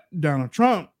 But Donald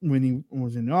Trump, when he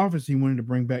was in the office, he wanted to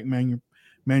bring back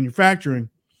manufacturing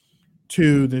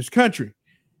to this country.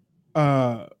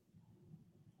 Do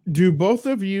both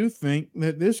of you think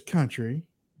that this country,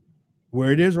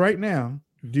 where it is right now,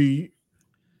 do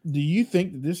you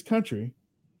think that this country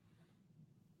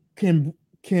can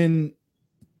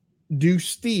do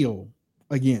steel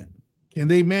again? Can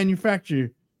they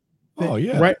manufacture? Oh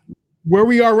yeah, right where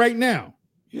we are right now.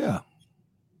 Yeah,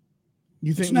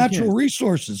 you think it's natural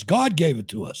resources? God gave it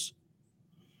to us.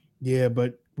 Yeah,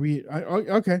 but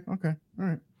okay, all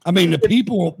right. I mean, the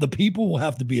people will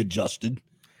have to be adjusted.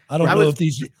 I don't know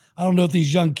if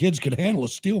these young kids could handle a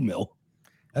steel mill.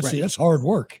 That's hard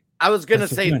work. I was going to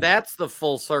say that's the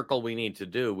full circle we need to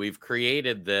do. We've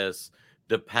created this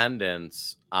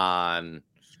dependence on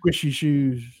squishy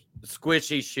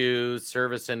shoes,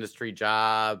 service industry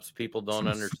jobs. People don't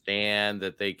understand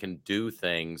that they can do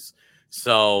things.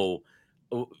 So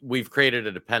we've created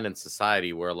a dependent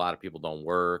society where a lot of people don't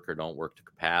work or don't work to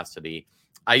capacity.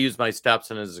 I use my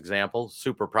stepson as an example.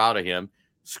 Super proud of him.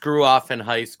 Screw off in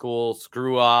high school,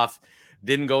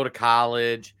 didn't go to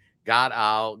college, got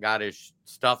out, got his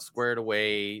stuff squared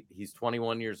away. He's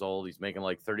 21 years old. He's making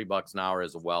like $30 an hour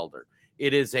as a welder.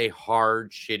 It is a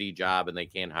hard, shitty job, and they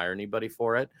can't hire anybody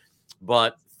for it.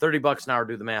 But $30 an hour,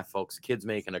 do the math, folks. Kid's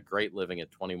making a great living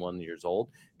at 21 years old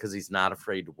because he's not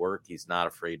afraid to work. He's not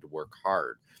afraid to work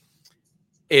hard.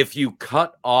 If you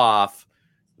cut off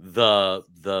the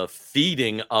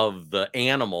feeding of the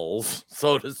animals,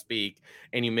 so to speak,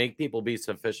 and you make people be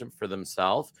sufficient for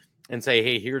themselves and say,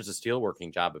 hey, here's a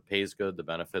steelworking job. It pays good. The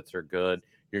benefits are good.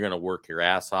 You're going to work your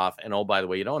ass off. And oh, by the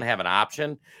way, you don't have an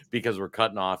option because we're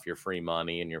cutting off your free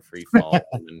money and your free phone.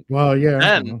 And well,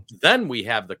 yeah. Then we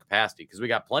have the capacity because we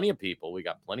got plenty of people. We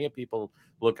got plenty of people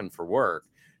looking for work.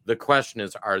 The question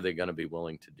is, are they going to be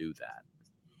willing to do that?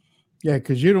 Yeah,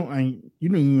 because you don't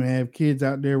even have kids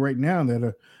out there right now that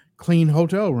are clean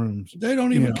hotel rooms. They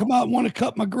don't even come out and want to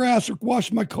cut my grass or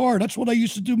wash my car. That's what I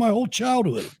used to do my whole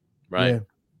childhood. Right.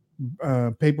 Yeah.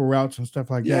 Paper routes and stuff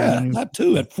like that. Yeah, that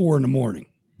too at 4 a.m.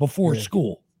 before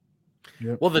school.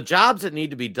 Yep. Well, the jobs that need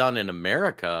to be done in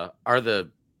America are the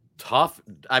tough,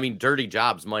 dirty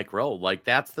jobs, Mike Rowe. Like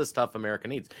that's the stuff America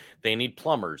needs. They need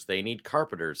plumbers. They need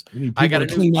carpenters. I got to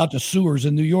clean out the sewers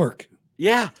in New York.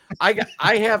 Yeah. I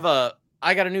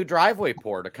got a new driveway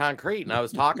poured, a concrete. And I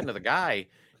was talking to the guy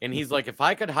and he's like, if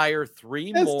I could hire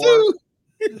 3 more,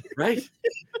 right?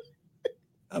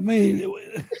 I mean,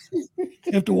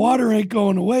 if the water ain't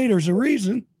going away, there's a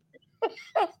reason.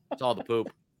 It's all the poop.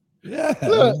 Yeah,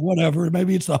 whatever.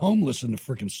 Maybe it's the homeless in the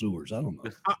freaking sewers. I don't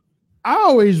know. I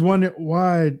always wondered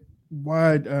why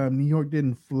New York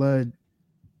didn't flood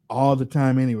all the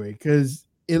time anyway, because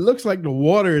it looks like the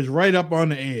water is right up on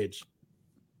the edge.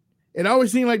 It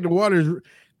always seemed like the water is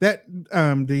that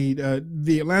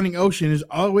the Atlantic Ocean is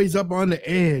always up on the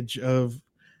edge of,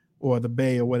 or the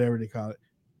bay or whatever they call it.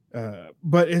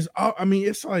 But it's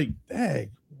like,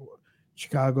 dang,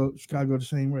 Chicago the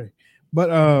same way. But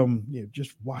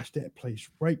just watch that place,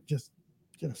 right? Just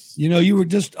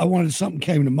I wanted something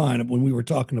came to mind when we were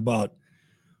talking about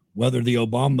whether the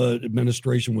Obama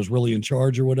administration was really in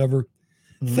charge or whatever.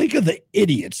 Think of the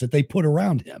idiots that they put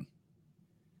around him.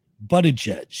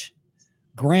 Buttigieg,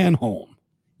 Granholm,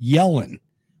 Yellen.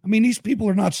 I mean, these people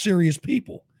are not serious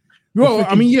people. Well,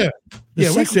 I mean, yeah,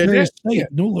 we said that. Yeah.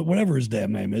 Whatever his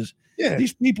damn name is. Yeah,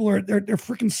 these people they're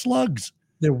freaking slugs.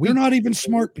 They're not even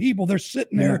smart people. They're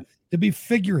sitting there to be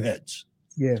figureheads.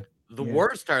 Yeah. The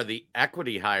worst are the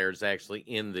equity hires actually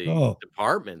in the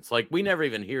departments. Like, we never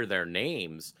even hear their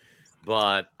names,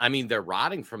 but I mean, they're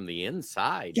rotting from the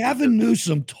inside. Gavin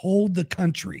Newsom told the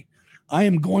country, I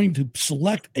am going to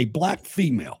select a black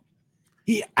female.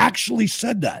 He actually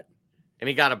said that. And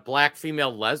he got a black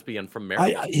female lesbian from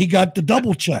Maryland. He got the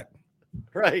double check.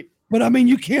 Right. But I mean,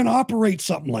 you can't operate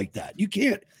something like that. You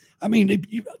can't. I mean,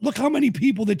 look how many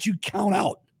people that you count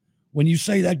out when you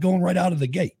say that going right out of the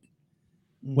gate.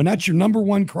 When that's your number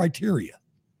one criteria.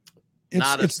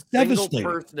 Not a it's single devastating.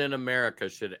 person in America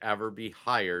should ever be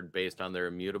hired based on their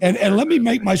immutable. And let me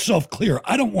make myself clear.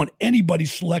 I don't want anybody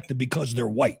selected because they're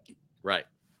white. Right.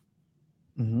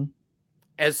 Mm-hmm.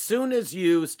 As soon as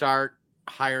you start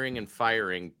hiring and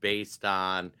firing based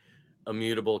on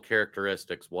immutable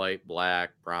characteristics, white,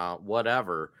 black, brown,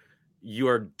 whatever, you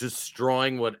are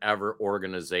destroying whatever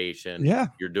organization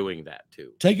you're doing that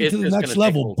to. Take it to the next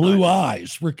level. Blue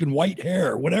eyes, freaking white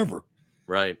hair, whatever.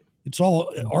 Right. It's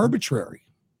all arbitrary.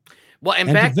 Well,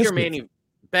 and back to your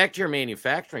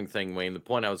manufacturing thing, Wayne, the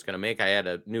point I was going to make, I had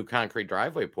a new concrete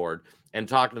driveway poured, and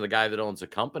talking to the guy that owns a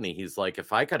company, he's like,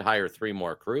 if I could hire 3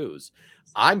 more crews,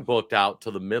 I'm booked out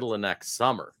to the middle of next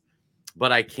summer,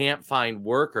 but I can't find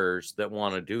workers that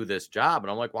want to do this job. And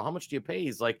I'm like, well, how much do you pay?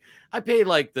 He's like, I pay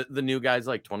like the new guys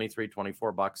like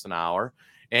 $23-24 an hour.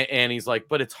 And he's like,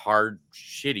 but it's hard,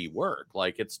 shitty work.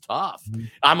 Like, it's tough. Mm-hmm.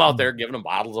 I'm out there giving them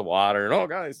bottles of water and, oh,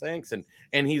 guys, thanks. And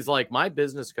he's like, my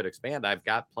business could expand. I've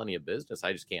got plenty of business.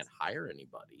 I just can't hire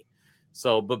anybody.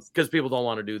 So, but because people don't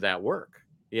want to do that work,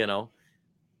 you know?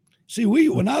 See,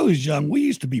 when I was young, we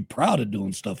used to be proud of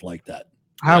doing stuff like that.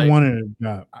 I wanted a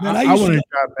job. Man, I wanted a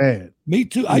job bad. Me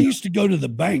too. Yeah. I used to go to the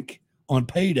bank on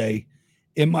payday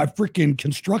in my freaking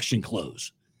construction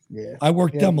clothes. Yeah, I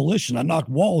worked demolition. I knocked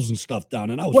walls and stuff down,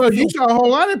 and I was. You saw a whole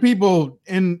lot of people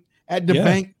at the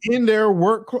bank in their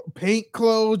work paint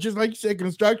clothes, just like you said,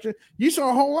 construction. You saw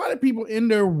a whole lot of people in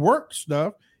their work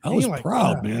stuff. I was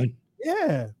proud, man.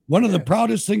 Yeah, one of the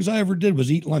proudest things I ever did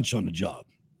was eat lunch on the job.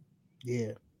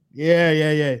 Yeah.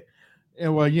 And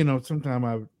well, you know, sometimes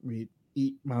I would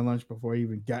eat my lunch before I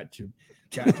even got to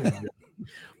the job.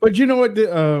 But you know what?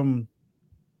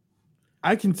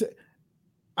 I can say.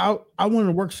 I wanted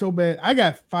to work so bad. I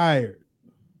got fired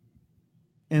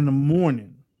in the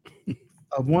morning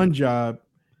of one job,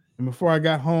 and before I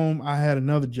got home, I had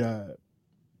another job.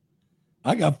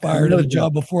 I got fired at a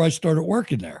job before I started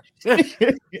working there.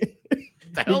 The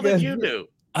hell did you do?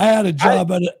 I had a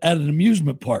job at an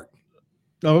amusement park.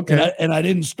 Oh, okay. And I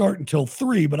didn't start until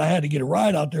 3, but I had to get a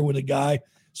ride out there with a guy,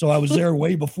 so I was there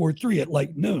way before 3 at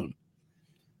like noon.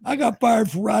 I got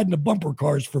fired for riding the bumper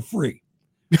cars for free.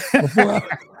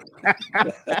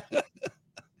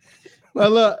 Well,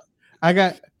 look, I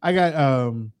got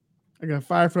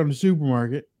fired from the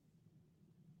supermarket.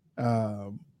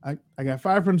 I got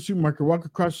fired from the supermarket. Walked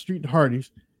across the street to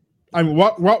Hardee's. I mean,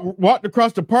 walked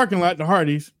across the parking lot to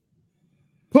Hardee's.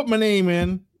 Put my name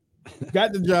in.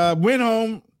 Got the job. Went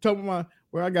home. Told my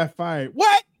where I got fired.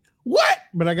 What?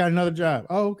 But I got another job.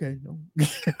 Oh, okay.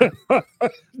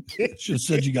 Should have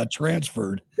said you got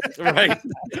transferred. Right.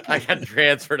 I got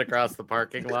transferred across the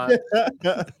parking lot.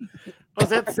 Was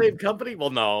that the same company?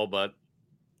 Well, no, but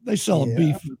they sell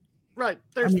beef. Right.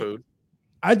 There's food.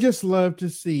 I just love to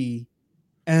see,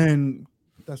 and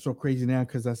that's so crazy now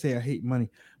because I say I hate money,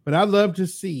 but I love to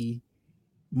see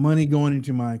money going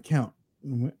into my account.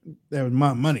 That was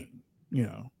my money. You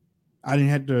know, I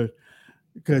didn't have to.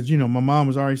 Because, you know, my mom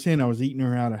was already saying I was eating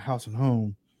her out of house and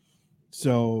home.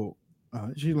 So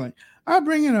she's like, I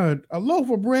bring in a loaf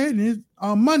of bread and it's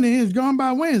on Monday and it's gone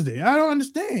by Wednesday. I don't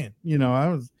understand. You know, I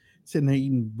was sitting there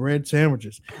eating bread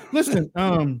sandwiches. Listen,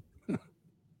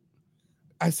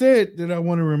 I said that I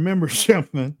want to remember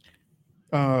something.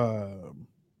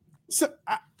 Let's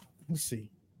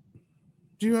see.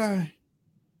 Do I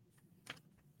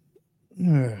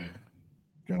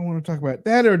want to talk about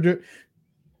that or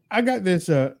I got this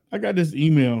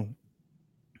email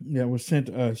that was sent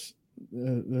to us.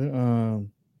 My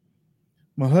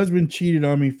husband cheated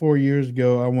on me 4 years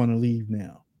ago. I want to leave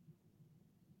now.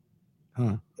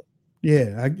 Huh?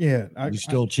 Yeah. You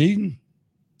still cheating?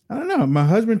 I don't know. My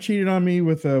husband cheated on me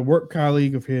with a work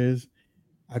colleague of his.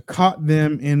 I caught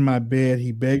them in my bed.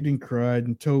 He begged and cried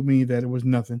and told me that it was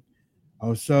nothing. I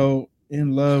was so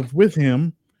in love with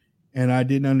him and I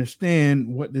didn't understand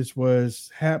what this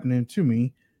was happening to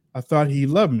me. I thought he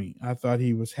loved me. I thought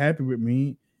he was happy with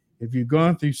me. If you've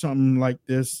gone through something like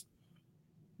this,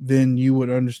 then you would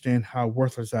understand how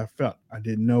worthless I felt. I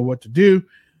didn't know what to do.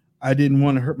 I didn't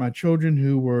want to hurt my children,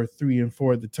 who were 3 and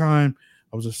 4 at the time.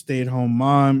 I was a stay-at-home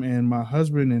mom, and my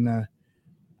husband and I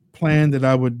planned that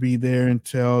I would be there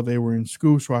until they were in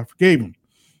school, so I forgave him.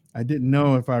 I didn't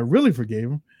know if I really forgave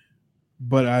him,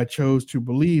 but I chose to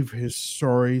believe his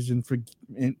sorries and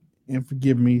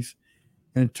forgive me.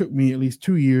 And it took me at least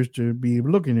 2 years to be able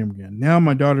to look at him again. Now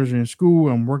my daughters are in school.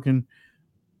 I'm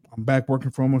back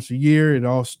working for almost a year. It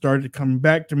all started coming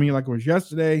back to me like it was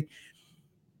yesterday.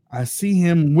 I see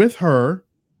him with her,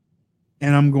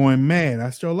 and I'm going mad. I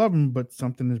still love him, but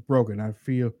something is broken. I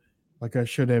feel like I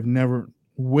should have never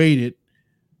waited,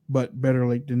 but better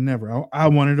late than never. I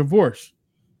want a divorce.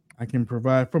 I can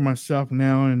provide for myself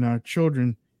now, and our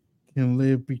children can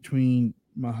live between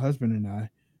my husband and I.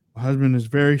 My husband is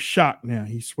very shocked now.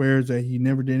 He swears that he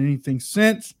never did anything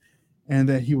since and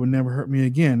that he would never hurt me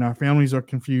again. Our families are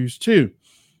confused too.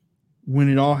 When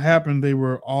it all happened, they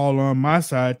were all on my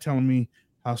side telling me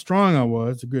how strong I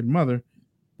was, a good mother,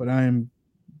 but I'm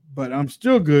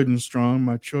still good and strong.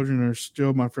 My children are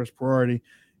still my first priority.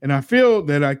 And I feel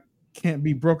that I can't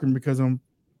be broken because I'm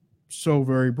so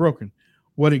very broken.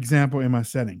 What example am I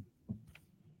setting?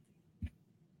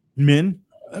 Men?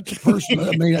 That's personal.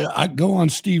 I mean, I go on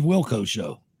Steve Wilko's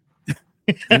show.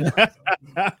 I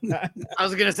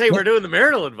was going to say, we're doing the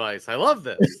marital advice. I love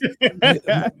this.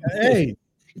 Hey,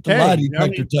 get the lie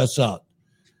detector tests out.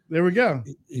 There we go.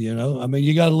 You know, I mean,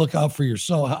 you got to look out for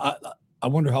yourself. I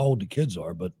wonder how old the kids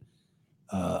are, but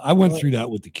I went through that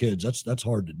with the kids. That's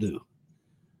hard to do.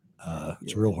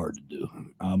 It's real hard to do.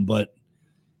 But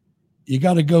you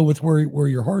got to go with where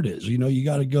your heart is. You know, you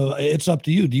got to go. It's up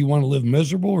to you. Do you want to live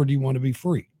miserable or do you want to be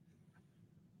free?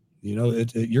 You know,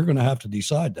 you're going to have to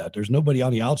decide that. There's nobody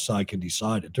on the outside can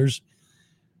decide it.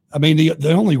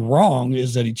 The only wrong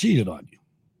is that he cheated on you.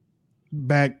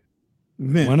 Back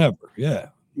then. Whenever, yeah.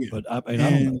 But I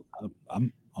don't know.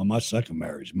 I'm on my second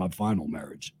marriage, my final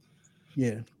marriage.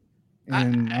 Yeah.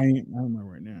 And I don't know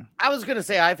right now. I was gonna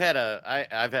say I've had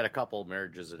a couple of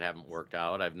marriages that haven't worked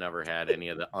out. I've never had any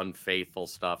of the unfaithful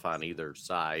stuff on either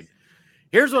side.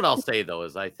 Here's what I'll say though,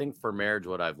 is I think for marriage,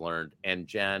 what I've learned, and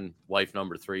Jen, wife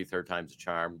number 3, third time's a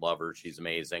charm, love her, she's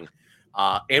amazing.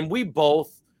 And we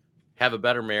both have a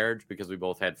better marriage because we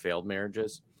both had failed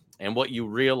marriages. And what you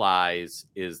realize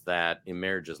is that in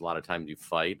marriages, a lot of times you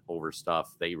fight over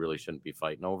stuff that you really shouldn't be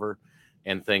fighting over,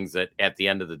 and things that at the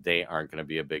end of the day aren't going to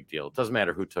be a big deal. It doesn't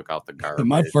matter who took out the garbage.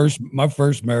 My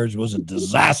first marriage was a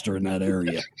disaster in that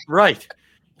area. Right.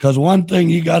 Because one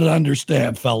thing you got to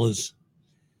understand, fellas,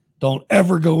 don't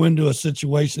ever go into a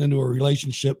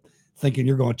relationship thinking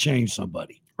you're going to change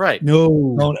somebody. Right.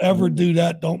 No. Don't ever do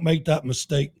that. Don't make that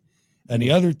mistake. And the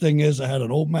other thing is, I had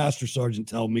an old master sergeant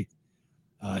tell me,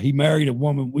 he married a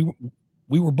woman.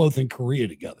 We were both in Korea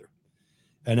together.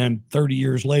 And then 30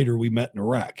 years later, we met in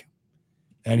Iraq.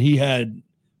 And he had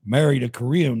married a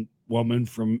Korean woman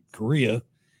from Korea.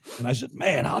 And I said,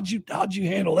 man, how'd you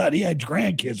handle that? He had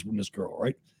grandkids from this girl,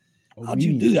 right? How'd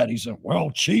you do that? He said,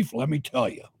 well, Chief, let me tell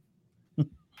you,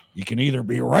 you can either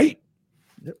be right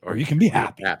or you can be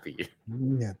happy. Happy.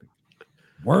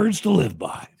 Words to live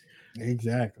by.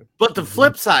 Exactly. But the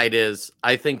flip side is,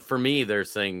 I think for me,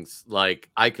 there's things like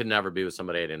I could never be with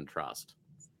somebody I didn't trust.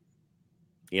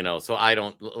 You know, so I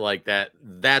don't like that.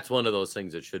 That's one of those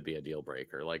things that should be a deal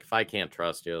breaker. Like if I can't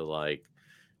trust you, like,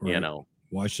 right. You know,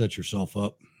 why set yourself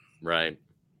up? Right.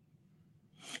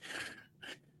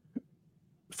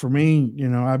 For me, you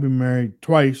know, I've been married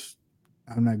twice.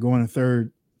 I'm not going a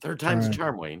third. Third time's a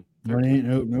charm, Wayne. No.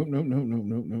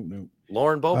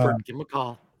 Lauren Beaufort, give him a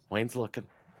call. Wayne's looking.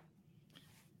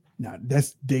 No,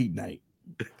 that's date night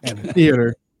at a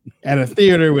theater,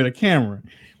 with a camera.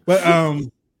 But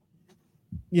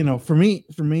you know, for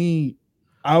me,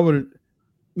 I would,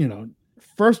 you know,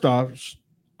 first off,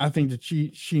 I think that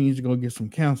she needs to go get some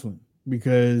counseling,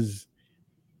 because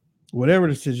whatever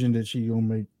decision that she's gonna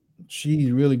make,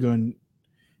 she's really gonna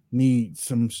need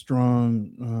some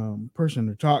strong person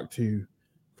to talk to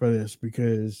for this,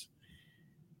 because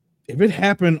if it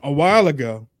happened a while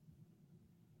ago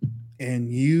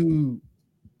and you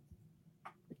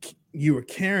were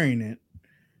carrying it,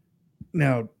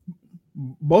 now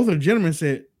both of the gentlemen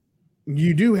said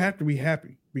you do have to be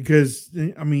happy, because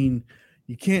I mean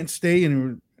you can't stay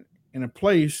in a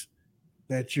place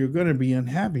that you're going to be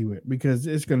unhappy with, because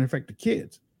it's going to affect the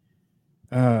kids.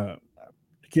 The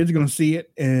kids are going to see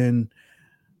it, and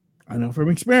I know from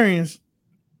experience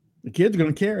the kids are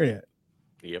going to carry it.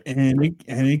 Yep. And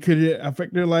it could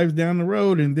affect their lives down the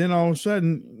road. And then all of a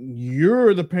sudden,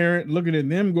 you're the parent looking at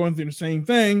them going through the same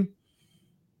thing.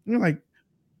 You're like,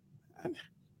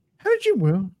 how did you?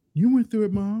 Well, you went through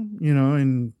it, Mom.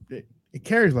 And it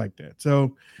carries like that.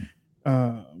 So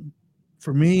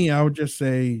for me, I would just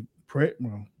say pray.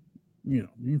 Well, you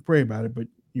can pray about it, but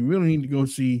you really need to go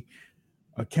see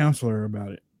a counselor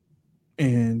about it.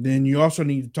 And then you also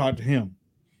need to talk to him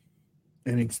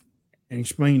and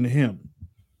explain to him.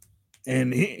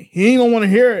 And he ain't gonna want to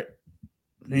hear it.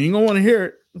 He ain't gonna want to hear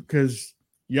it because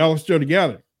y'all are still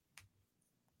together.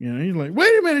 He's like,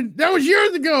 wait a minute, that was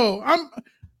years ago.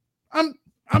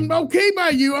 I'm okay by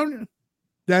you.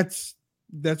 That's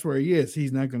where he is.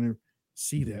 He's not gonna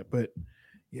see that. But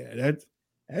yeah,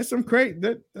 that's some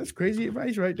that's crazy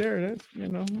advice right there. That's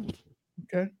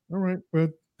okay. All right. Well,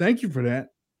 thank you for that.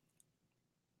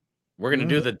 We're gonna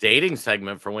do the dating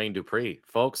segment for Wayne Dupree.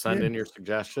 Folks, send in your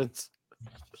suggestions.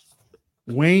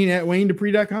 Wayne at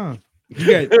WayneDupree.com.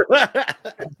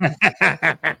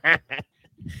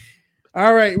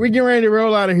 All right, we're getting ready to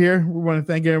roll out of here. We want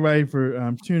to thank everybody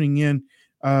for tuning in.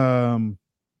 Again,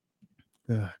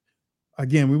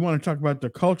 we want to talk about the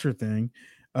culture thing.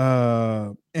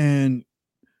 And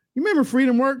you remember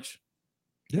Freedom Works?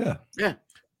 Yeah.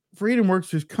 Freedom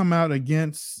Works has come out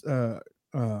against Matt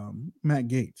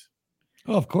Gaetz.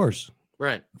 Oh, of course.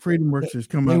 Right. Freedom Works has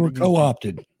come out. They were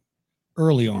co-opted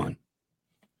early on.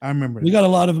 I remember that. We got a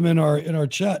lot of them in our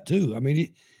chat too. I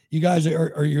mean, you guys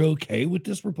are you okay with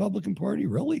this Republican Party?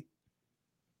 Really?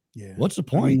 Yeah. What's the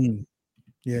point?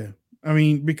 I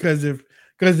mean, because if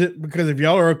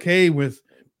y'all are okay with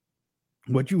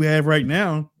what you have right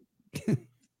now,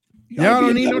 y'all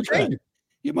don't need no change.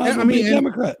 You might as well be a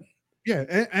Democrat.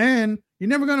 And you're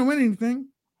never going to win anything.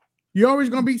 You're always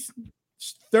going to be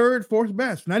third, fourth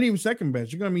best, not even second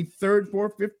best. You're going to be third,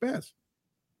 fourth, fifth best.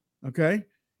 Okay.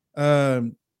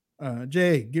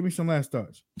 Jay, give me some last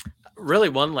thoughts. Really,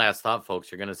 one last thought,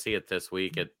 folks. You're going to see it this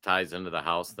week. It ties into the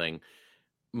House thing.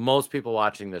 Most people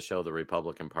watching this show, the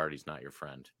Republican Party's not your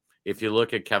friend. If you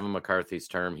look at Kevin McCarthy's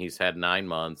term, he's had 9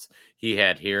 months. He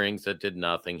had hearings that did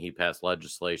nothing. He passed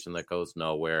legislation that goes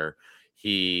nowhere.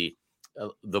 The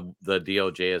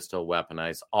DOJ is still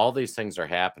weaponized. All these things are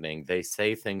happening. They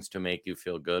say things to make you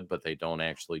feel good, but they don't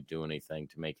actually do anything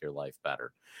to make your life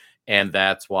better. And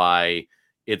that's why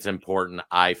it's important,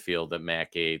 I feel, that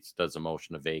Matt Gaetz does a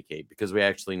motion to vacate, because we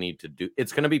actually need to do.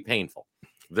 It's going to be painful.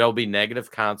 There'll be negative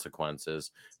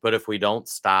consequences, but if we don't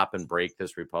stop and break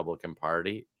this Republican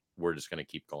Party, we're just going to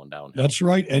keep going down. That's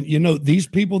right. And these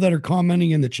people that are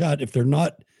commenting in the chat, if they're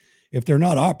not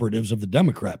operatives of the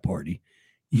Democrat Party,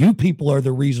 you people are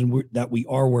the reason that we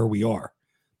are where we are,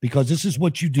 because this is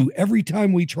what you do every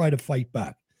time we try to fight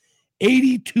back.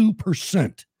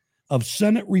 82% of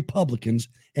Senate Republicans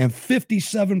and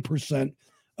 57%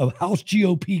 of House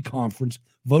GOP conference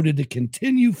voted to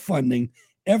continue funding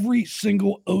every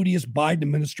single odious Biden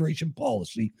administration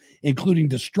policy, including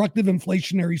destructive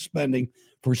inflationary spending,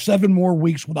 for 7 more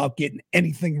weeks without getting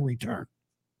anything in return.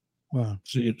 Wow.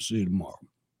 See you tomorrow.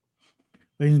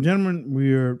 Ladies and gentlemen,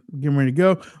 we are getting ready to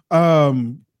go.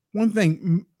 One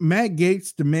thing, Matt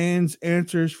Gaetz demands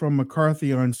answers from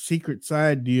McCarthy on secret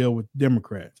side deal with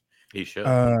Democrats. He should.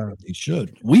 He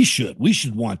should. We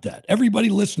should want that. Everybody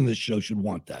listening to this show should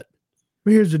want that.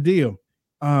 But here's the deal.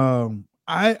 I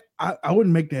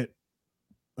wouldn't make that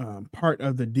part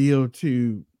of the deal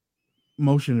to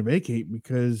motion to vacate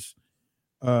because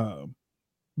of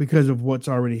what's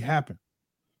already happened.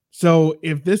 So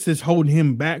if this is holding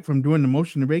him back from doing the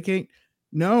motion to vacate,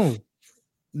 no.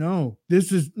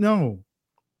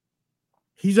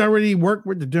 He's already worked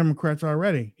with the Democrats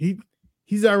already.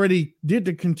 He's already did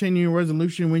the continuing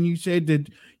resolution when you said that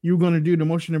you were going to do the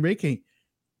motion to vacate.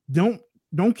 Don't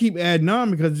keep adding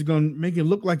on, because it's going to make it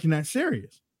look like you're not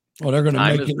serious. Well, they're going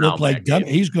to make it look like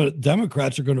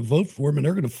Democrats are going to vote for him, and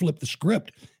they're going to flip the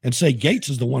script and say Gaetz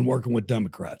is the one working with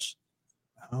Democrats.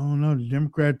 I don't know. The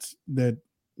Democrats that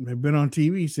have been on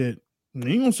TV said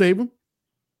they ain't going to save him.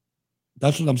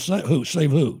 That's what I'm saying. Who?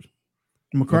 Save who?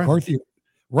 McCarthy.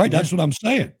 Right. Yeah. That's what I'm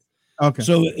saying. Okay.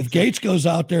 So if Gaetz goes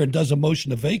out there and does a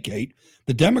motion to vacate,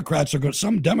 some Democrats are going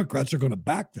to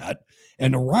back that,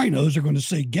 and the rhinos are going to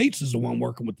say Gaetz is the one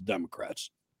working with the Democrats.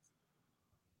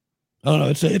 I don't know.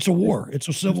 It's a war. It's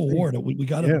a civil war that we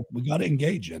got to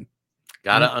engage in.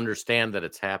 Got to understand that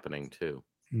it's happening too.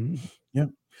 Mm-hmm. Yeah.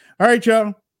 All right,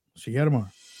 y'all. See you tomorrow.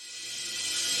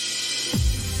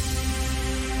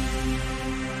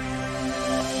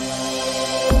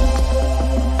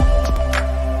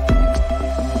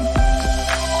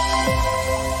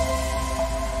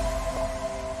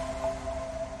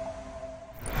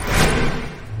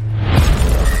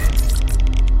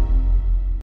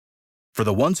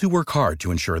 For the ones who work hard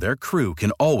to ensure their crew can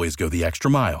always go the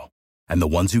extra mile, and the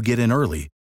ones who get in early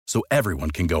so everyone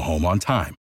can go home on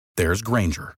time, there's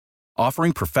Grainger,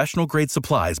 offering professional-grade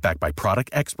supplies backed by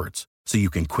product experts so you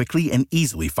can quickly and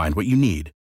easily find what you need.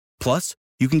 Plus,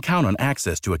 you can count on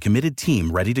access to a committed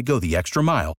team ready to go the extra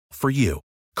mile for you.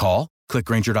 Call, click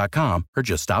Grainger.com, or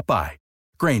just stop by.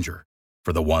 Grainger,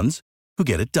 for the ones who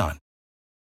get it done.